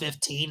falls to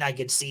 15, I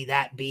could see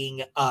that being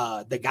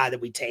the guy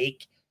that we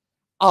take.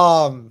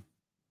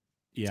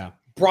 Yeah.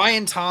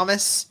 Brian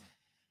Thomas.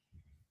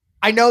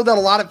 I know that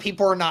a lot of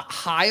people are not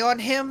high on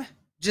him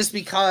just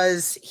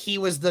because he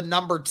was the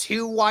number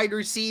 2 wide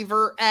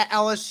receiver at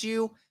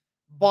LSU,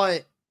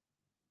 but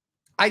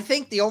I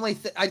think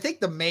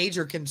the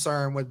major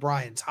concern with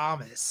Brian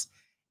Thomas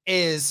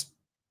is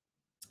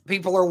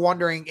people are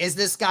wondering, is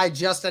this guy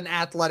just an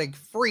athletic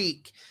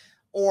freak,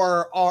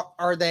 or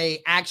are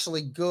they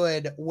actually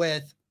good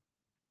with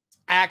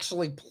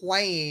actually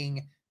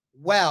playing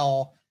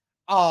well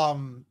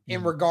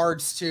in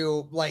regards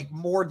to like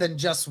more than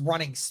just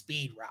running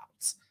speed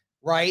routes,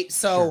 right?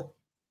 So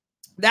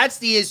that's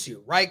the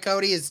issue, right,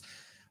 Cody? Is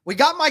we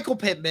got Michael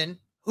Pittman,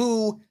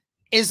 who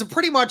is a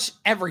pretty much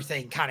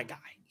everything kind of guy,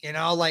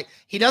 like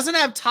he doesn't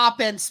have top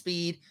end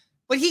speed,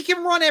 but he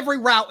can run every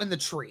route in the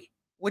tree,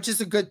 which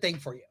is a good thing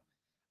for you.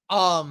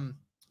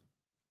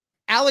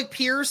 Alec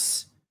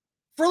Pierce,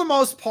 for the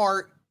most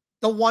part,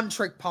 the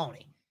one-trick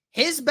pony.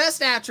 His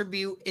best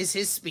attribute is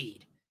his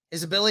speed,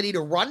 his ability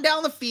to run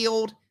down the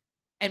field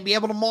and be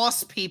able to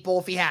moss people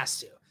if he has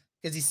to,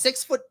 because he's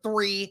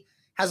 6'3",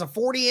 has a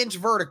 40-inch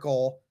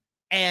vertical,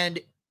 and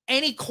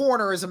any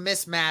corner is a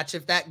mismatch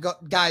if that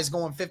guy's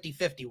going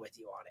 50-50 with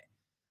you on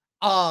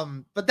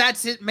it. But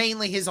that's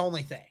mainly his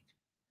only thing.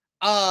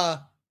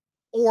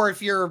 Or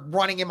if you're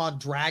running him on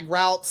drag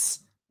routes,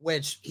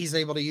 which he's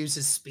able to use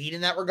his speed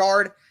in that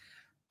regard.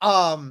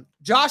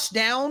 Josh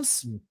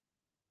Downs,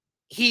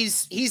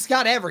 he's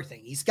got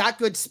everything. He's got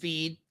good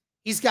speed.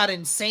 He's got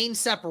insane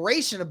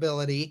separation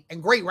ability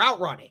and great route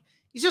running.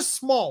 He's just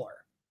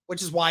smaller,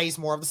 which is why he's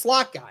more of a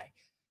slot guy.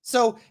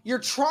 So you're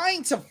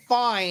trying to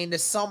find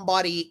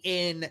somebody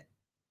in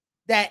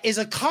that is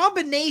a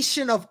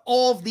combination of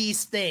all of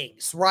these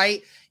things,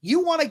 right?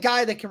 You want a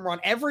guy that can run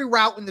every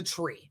route in the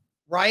tree,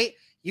 right?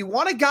 You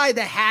want a guy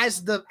that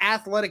has the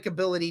athletic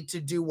ability to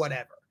do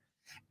whatever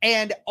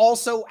and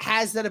also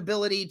has that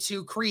ability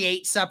to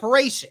create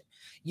separation.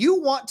 You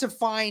want to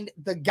find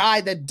the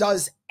guy that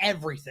does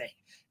everything.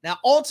 Now,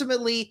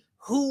 ultimately,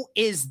 who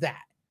is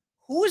that?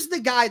 Who is the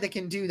guy that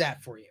can do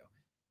that for you?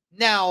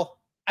 Now,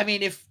 I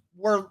mean, if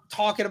we're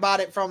talking about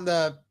it from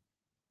the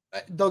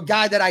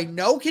guy that I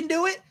know can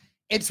do it,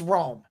 it's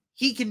Rome.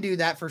 He can do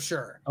that for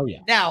sure. Oh, yeah.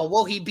 Now,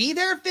 will he be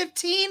there at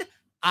 15?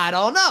 I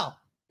don't know.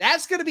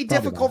 That's going to be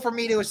difficult for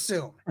me to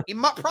assume. He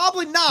might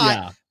probably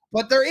not,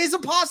 but there is a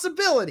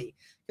possibility.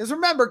 Because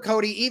remember,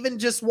 Cody, even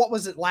just what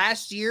was it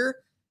last year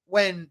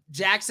when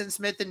Jackson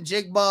Smith and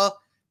Jigba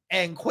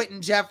and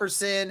Quentin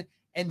Jefferson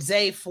and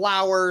Zay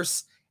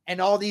Flowers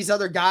and all these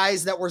other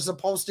guys that were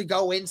supposed to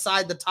go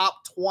inside the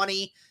top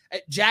 20,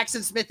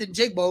 Jackson Smith and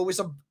Jigba was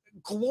a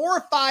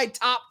glorified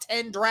top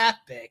 10 draft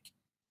pick,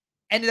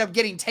 ended up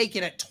getting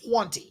taken at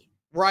 20,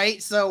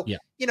 right? So,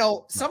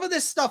 some of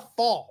this stuff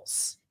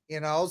falls.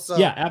 So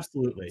yeah,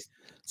 absolutely.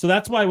 So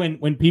that's why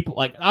when people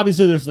like,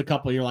 obviously there's a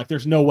couple you're like,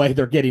 there's no way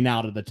they're getting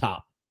out of the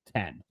top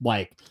 10,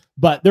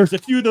 but there's a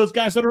few of those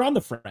guys that are on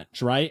the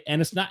fringe, right?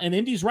 And it's not, and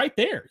Indy's right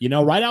there,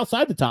 right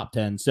outside the top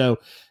 10. So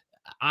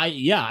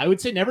I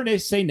would say never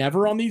say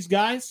never on these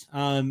guys.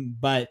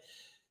 But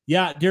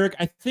yeah, Derek,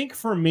 I think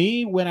for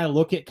me, when I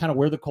look at kind of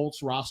where the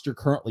Colts roster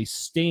currently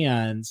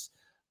stands,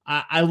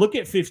 I look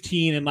at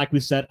 15, and like we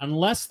said,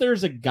 unless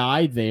there's a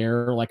guy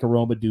there like a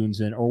Roma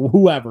Dunzen or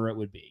whoever it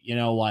would be,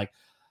 like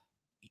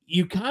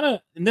you kind of,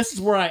 and this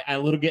is where I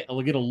get a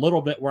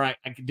little bit where I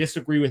can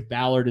disagree with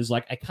Ballard, is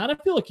like I kind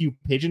of feel like you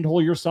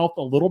pigeonhole yourself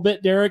a little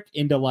bit, Derek,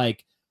 into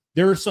like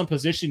there are some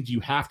positions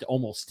you have to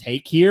almost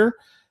take here.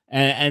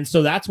 And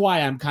so that's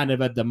why I'm kind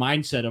of at the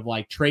mindset of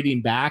like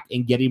trading back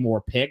and getting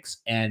more picks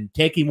and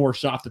taking more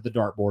shots at the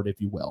dartboard, if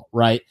you will,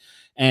 right?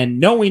 And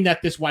knowing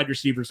that this wide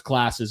receivers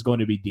class is going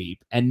to be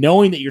deep, and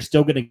knowing that you're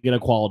still going to get a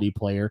quality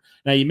player.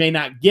 Now, you may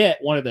not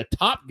get one of the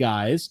top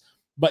guys,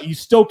 but you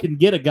still can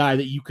get a guy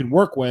that you can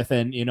work with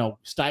and, you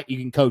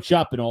can coach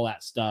up and all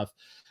that stuff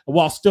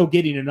while still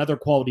getting another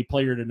quality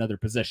player at another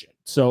position.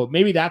 So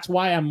maybe that's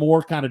why I'm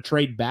more kind of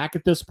trade back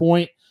at this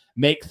point.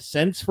 Makes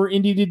sense for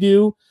Indy to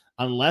do,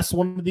 unless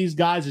one of these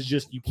guys is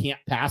just, you can't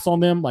pass on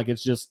them. Like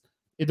it's just,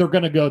 they're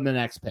going to go in the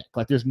next pick.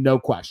 Like there's no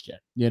question,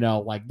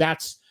 like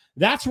that's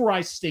where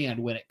I stand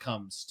when it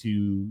comes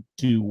to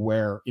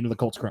where, the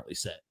Colts currently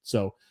sit.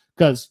 So,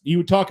 because you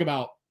would talk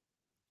about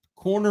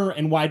corner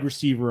and wide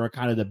receiver are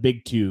kind of the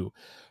big two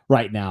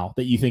right now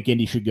that you think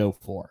Indy should go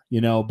for,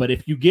 but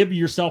if you give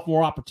yourself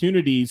more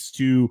opportunities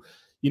to,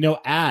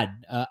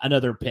 add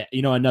another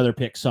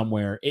pick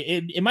somewhere,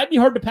 it might be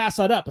hard to pass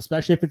that up,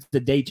 especially if it's the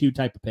day 2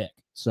 type of pick.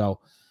 So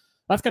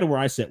that's kind of where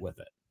I sit with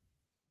it.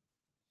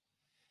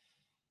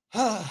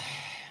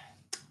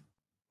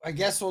 I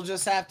guess we'll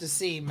just have to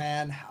see,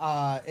 man.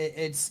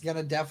 It's going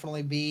to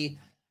definitely be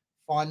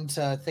fun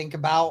to think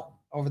about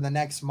over the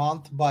next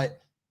month,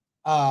 but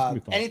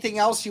anything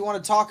else you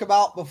want to talk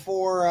about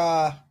before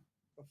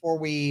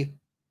we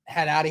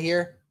head out of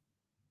here?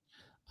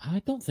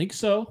 I don't think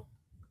so.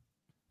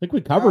 I think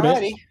we covered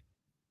it.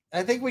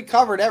 I think we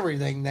covered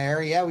everything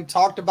there. Yeah, we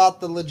talked about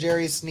the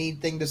L'Jarius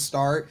Sneed thing to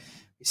start.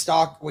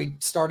 We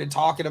started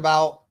talking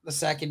about the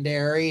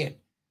secondary and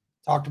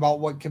talked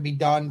about what could be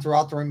done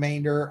throughout the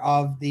remainder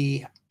of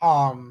the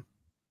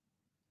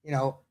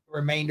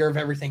remainder of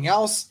everything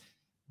else.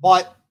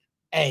 But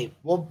hey,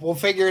 we'll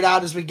figure it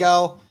out as we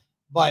go.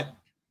 But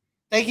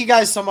thank you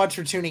guys so much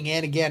for tuning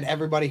in. Again,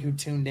 everybody who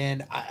tuned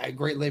in, I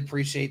greatly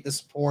appreciate the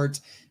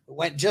support. It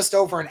went just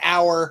over an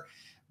hour,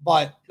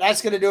 but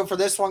that's going to do it for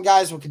this one,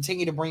 guys. We'll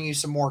continue to bring you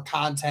some more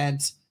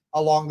content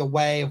along the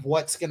way of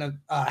what's going to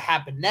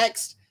happen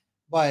next.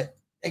 But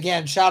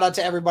again, shout out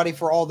to everybody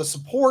for all the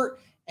support.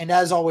 And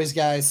as always,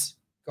 guys,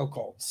 go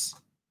Colts.